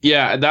playing.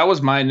 Yeah, that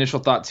was my initial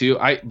thought too.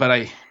 But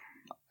I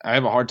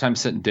have a hard time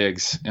sitting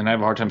Diggs, and I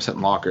have a hard time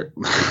sitting Lockett.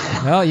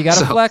 Well, you got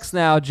to flex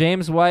now.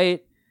 James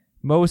White,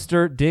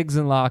 Mostert, Diggs,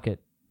 and Lockett.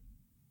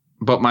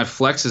 But my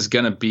flex is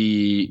going to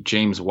be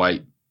James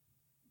White.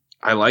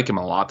 I like him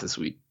a lot this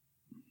week.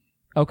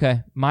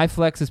 Okay, my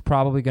flex is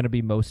probably going to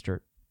be Mostert,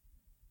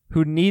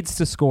 who needs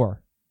to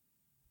score.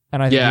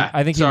 And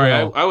I think sorry,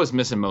 he will. I was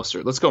missing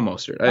Mostert. Let's go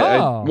Mostert.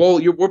 Oh.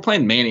 We're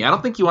playing Manny. I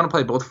don't think you want to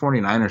play both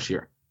 49ers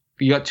here.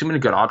 You got too many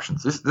good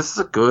options. This is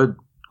a good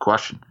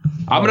question.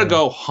 I'm going to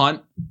go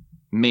Hunt,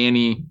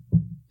 Manny,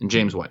 and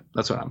James White.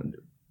 That's what I'm going to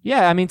do.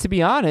 Yeah, I mean, to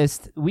be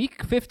honest,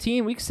 week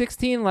 15, week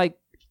 16, like,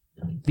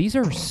 these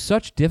are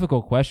such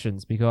difficult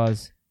questions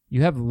because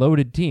you have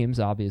loaded teams,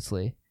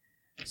 obviously.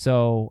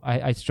 So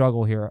I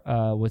struggle here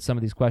with some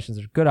of these questions.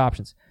 There's good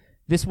options.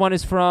 This one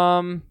is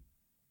from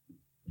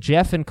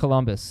Jeff in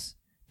Columbus.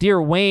 Dear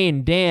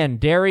Wayne, Dan,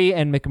 Derry,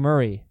 and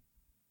McMurray.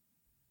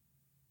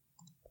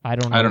 I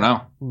don't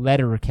know.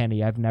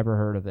 Letterkenny. I've never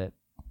heard of it.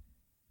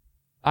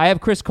 I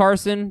have Chris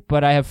Carson,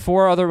 but I have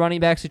 4 other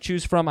running backs to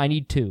choose from. I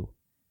need 2.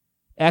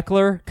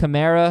 Eckler,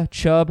 Kamara,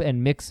 Chubb,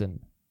 and Mixon.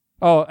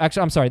 Oh,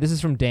 actually, I'm sorry. This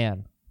is from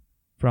Dan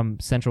from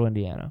Central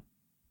Indiana.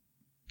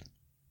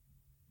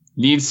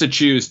 Needs to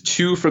choose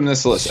 2 from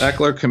this list.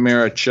 Eckler,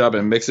 Kamara, Chubb,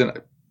 and Mixon.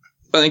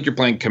 I think you're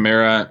playing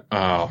Kamara.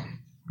 Oh,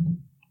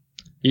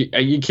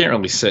 you can't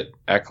really sit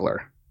Eckler.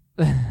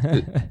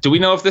 Do we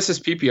know if this is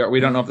PPR? We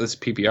don't know if this is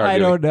PPR. I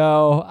don't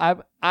know.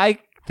 I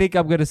think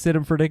I'm going to sit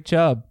him for Nick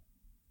Chubb.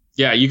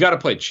 Yeah, you got to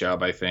play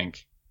Chubb, I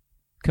think.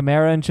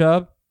 Kamara and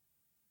Chubb?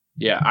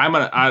 Yeah,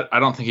 I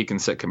don't think he can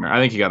sit Kamara. I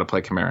think you got to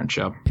play Kamara and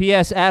Chubb.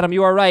 P.S. Adam,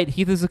 you are right.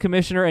 Heath is the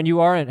commissioner and you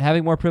aren't.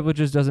 Having more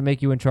privileges doesn't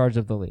make you in charge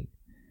of the league.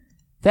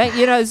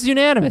 It's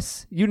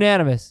unanimous.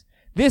 Unanimous.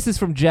 This is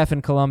from Jeff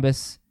in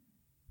Columbus.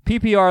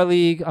 PPR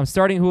league. I'm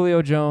starting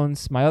Julio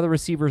Jones. My other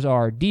receivers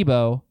are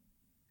Debo,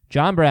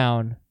 John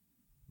Brown,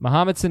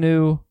 Mohamed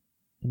Sanu,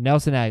 and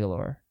Nelson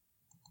Aguilar.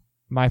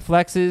 My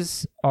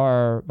flex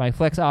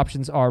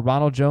options are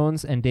Ronald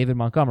Jones and David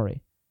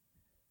Montgomery.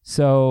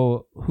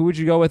 So who would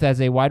you go with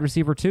as a wide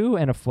receiver 2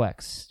 and a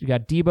flex? You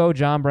got Debo,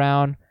 John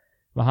Brown,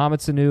 Mohamed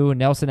Sanu,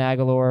 Nelson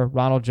Aguilar,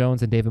 Ronald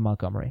Jones, and David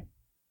Montgomery.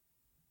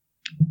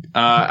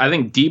 I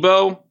think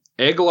Debo,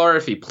 Aguilar,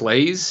 if he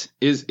plays,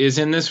 is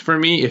in this for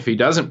me. If he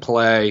doesn't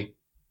play,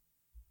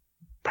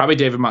 probably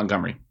David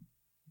Montgomery.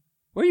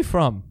 Where are you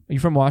from? Are you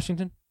from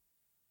Washington?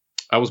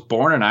 I was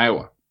born in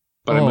Iowa,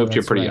 but I moved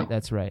here pretty young.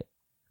 That's right.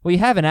 Well, you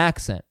have an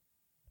accent.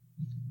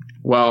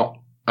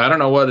 Well, I don't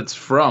know what it's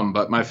from,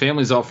 but my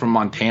family's all from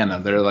Montana.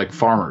 They're like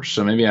farmers,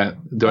 so maybe I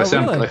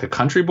sound really? like a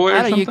country boy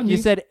or something? You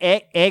said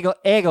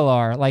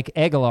Aguilar, like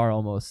Aguilar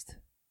almost.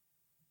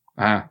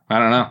 I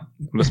don't know.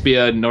 Must be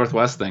a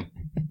Northwest thing.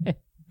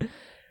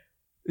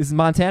 Is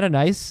Montana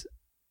nice?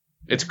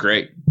 It's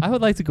great. I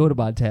would like to go to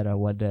Montana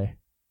one day.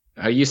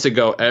 I used to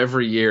go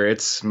every year.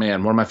 It's, one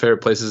of my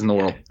favorite places in the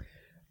world.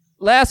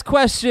 Last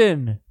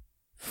question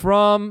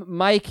from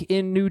Mike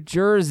in New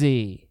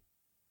Jersey.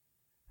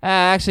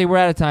 Actually, we're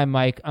out of time,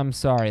 Mike. I'm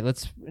sorry.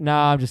 No,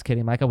 I'm just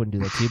kidding, Mike. I wouldn't do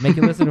that to you. Make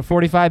you listen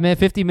to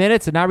 50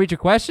 minutes and not read your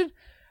question?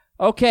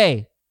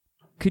 Okay.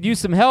 Could use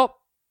some help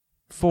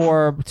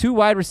for 2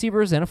 wide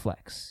receivers and a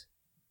flex.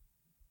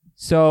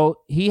 So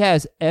he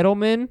has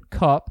Edelman,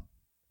 Kupp,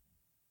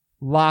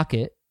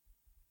 Lockett,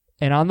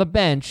 and on the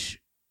bench,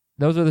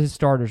 those are his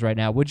starters right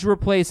now. Would you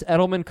replace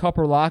Edelman, Kupp,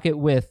 or Lockett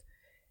with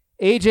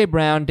A.J.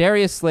 Brown,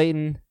 Darius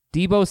Slayton,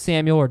 Deebo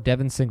Samuel, or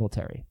Devin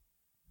Singletary?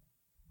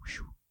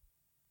 Whew.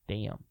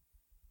 Damn.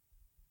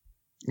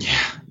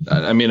 Yeah,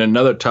 I mean,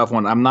 another tough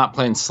one. I'm not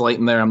playing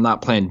Slayton there. I'm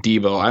not playing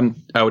Deebo.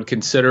 I would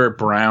consider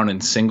Brown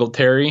and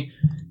Singletary.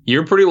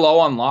 You're pretty low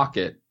on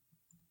Lockett,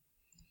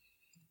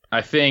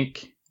 I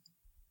think.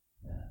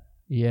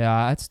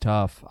 Yeah, that's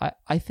tough.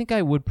 I think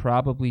I would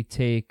probably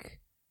take...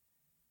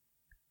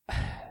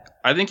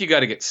 I think you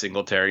got to get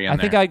Singletary in there.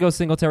 I think I'd go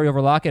Singletary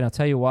over Lockett, and I'll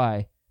tell you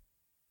why.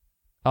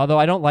 Although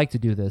I don't like to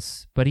do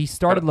this, but he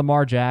started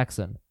Lamar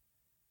Jackson.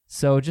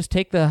 So just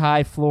take the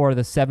high floor,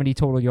 the 70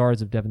 total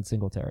yards of Devin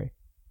Singletary.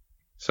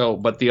 So,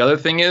 but the other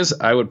thing is,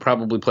 I would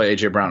probably play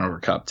A.J. Brown over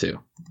Kupp, too.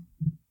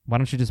 Why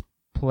don't you just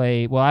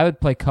play... Well, I would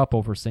play Kupp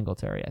over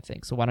Singletary, I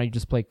think. So why don't you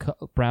just play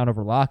Brown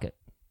over Lockett?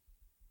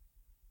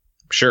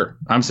 Sure.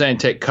 I'm saying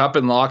take Kupp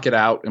and Lockett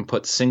out and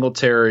put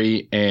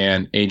Singletary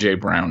and A.J.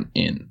 Brown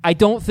in. I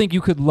don't think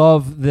you could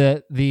love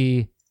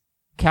the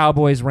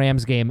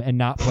Cowboys-Rams game and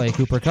not play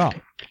Cooper Kupp.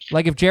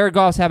 Like, if Jared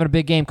Goff's having a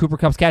big game, Cooper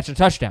Kupp's catching a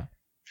touchdown.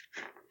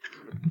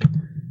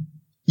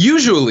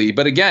 Usually,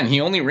 but again,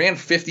 he only ran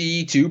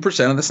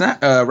 52% of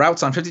the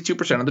routes on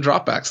 52% of the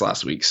dropbacks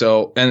last week.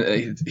 So,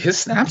 and his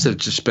snaps have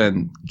just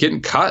been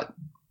getting cut.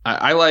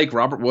 I like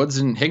Robert Woods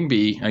and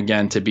Higbee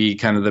again to be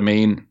kind of the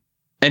main.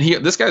 And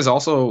this guy's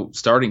also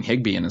starting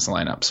Higbee in his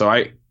lineup. So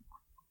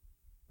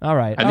All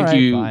right. I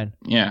think fine.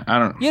 Yeah, I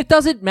don't. It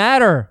doesn't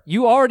matter.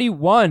 You already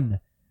won.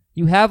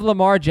 You have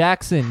Lamar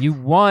Jackson. You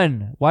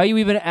won. Why are you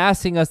even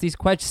asking us these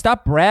questions?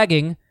 Stop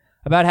bragging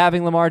about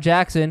having Lamar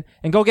Jackson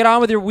and go get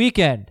on with your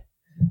weekend.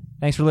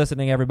 Thanks for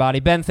listening, everybody.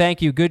 Ben,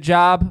 thank you. Good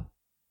job.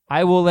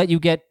 I will let you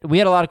get. We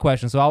had a lot of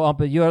questions, so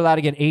you're allowed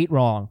to get 8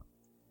 wrong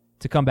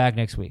to come back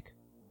next week.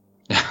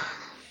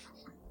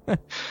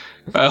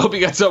 I hope you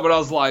got someone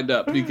else lined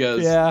up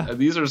because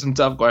these are some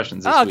tough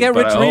questions. I'll get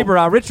Rich Reber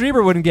on. Rich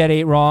Reber wouldn't get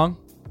 8 wrong.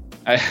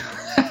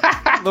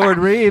 Lord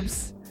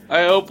Reeves.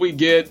 I hope we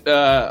get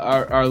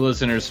our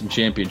listeners some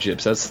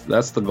championships.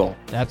 That's the goal.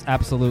 That's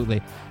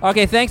absolutely.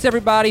 Okay, thanks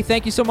everybody.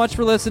 Thank you so much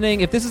for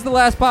listening. If this is the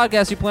last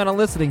podcast you plan on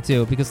listening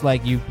to because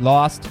you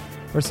lost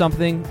or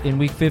something in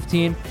week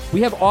 15,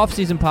 we have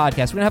off-season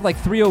podcasts. We're going to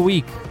have 3 a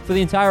week for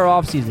the entire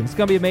off-season. It's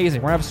going to be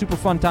amazing. We're going to have super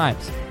fun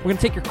times. We're going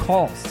to take your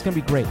calls. It's going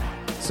to be great.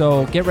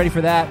 So get ready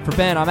for that. For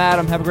Ben, I'm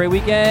Adam. Have a great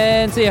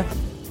weekend. See ya.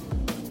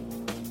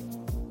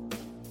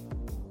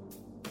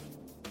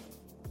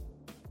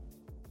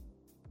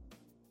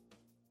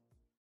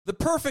 The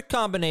perfect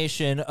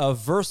combination of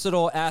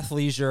versatile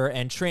athleisure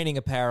and training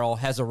apparel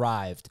has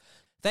arrived.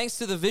 Thanks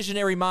to the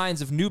visionary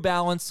minds of New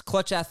Balance,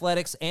 Clutch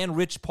Athletics, and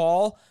Rich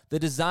Paul, the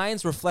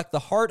designs reflect the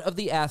heart of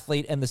the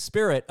athlete and the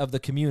spirit of the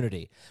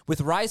community.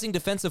 With rising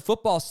defensive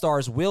football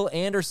stars Will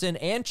Anderson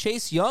and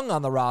Chase Young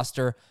on the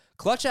roster,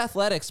 Clutch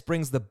Athletics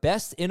brings the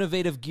best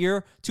innovative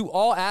gear to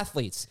all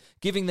athletes,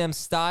 giving them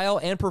style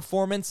and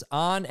performance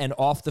on and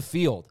off the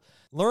field.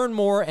 Learn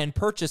more and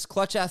purchase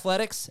Clutch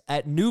Athletics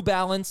at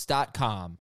newbalance.com.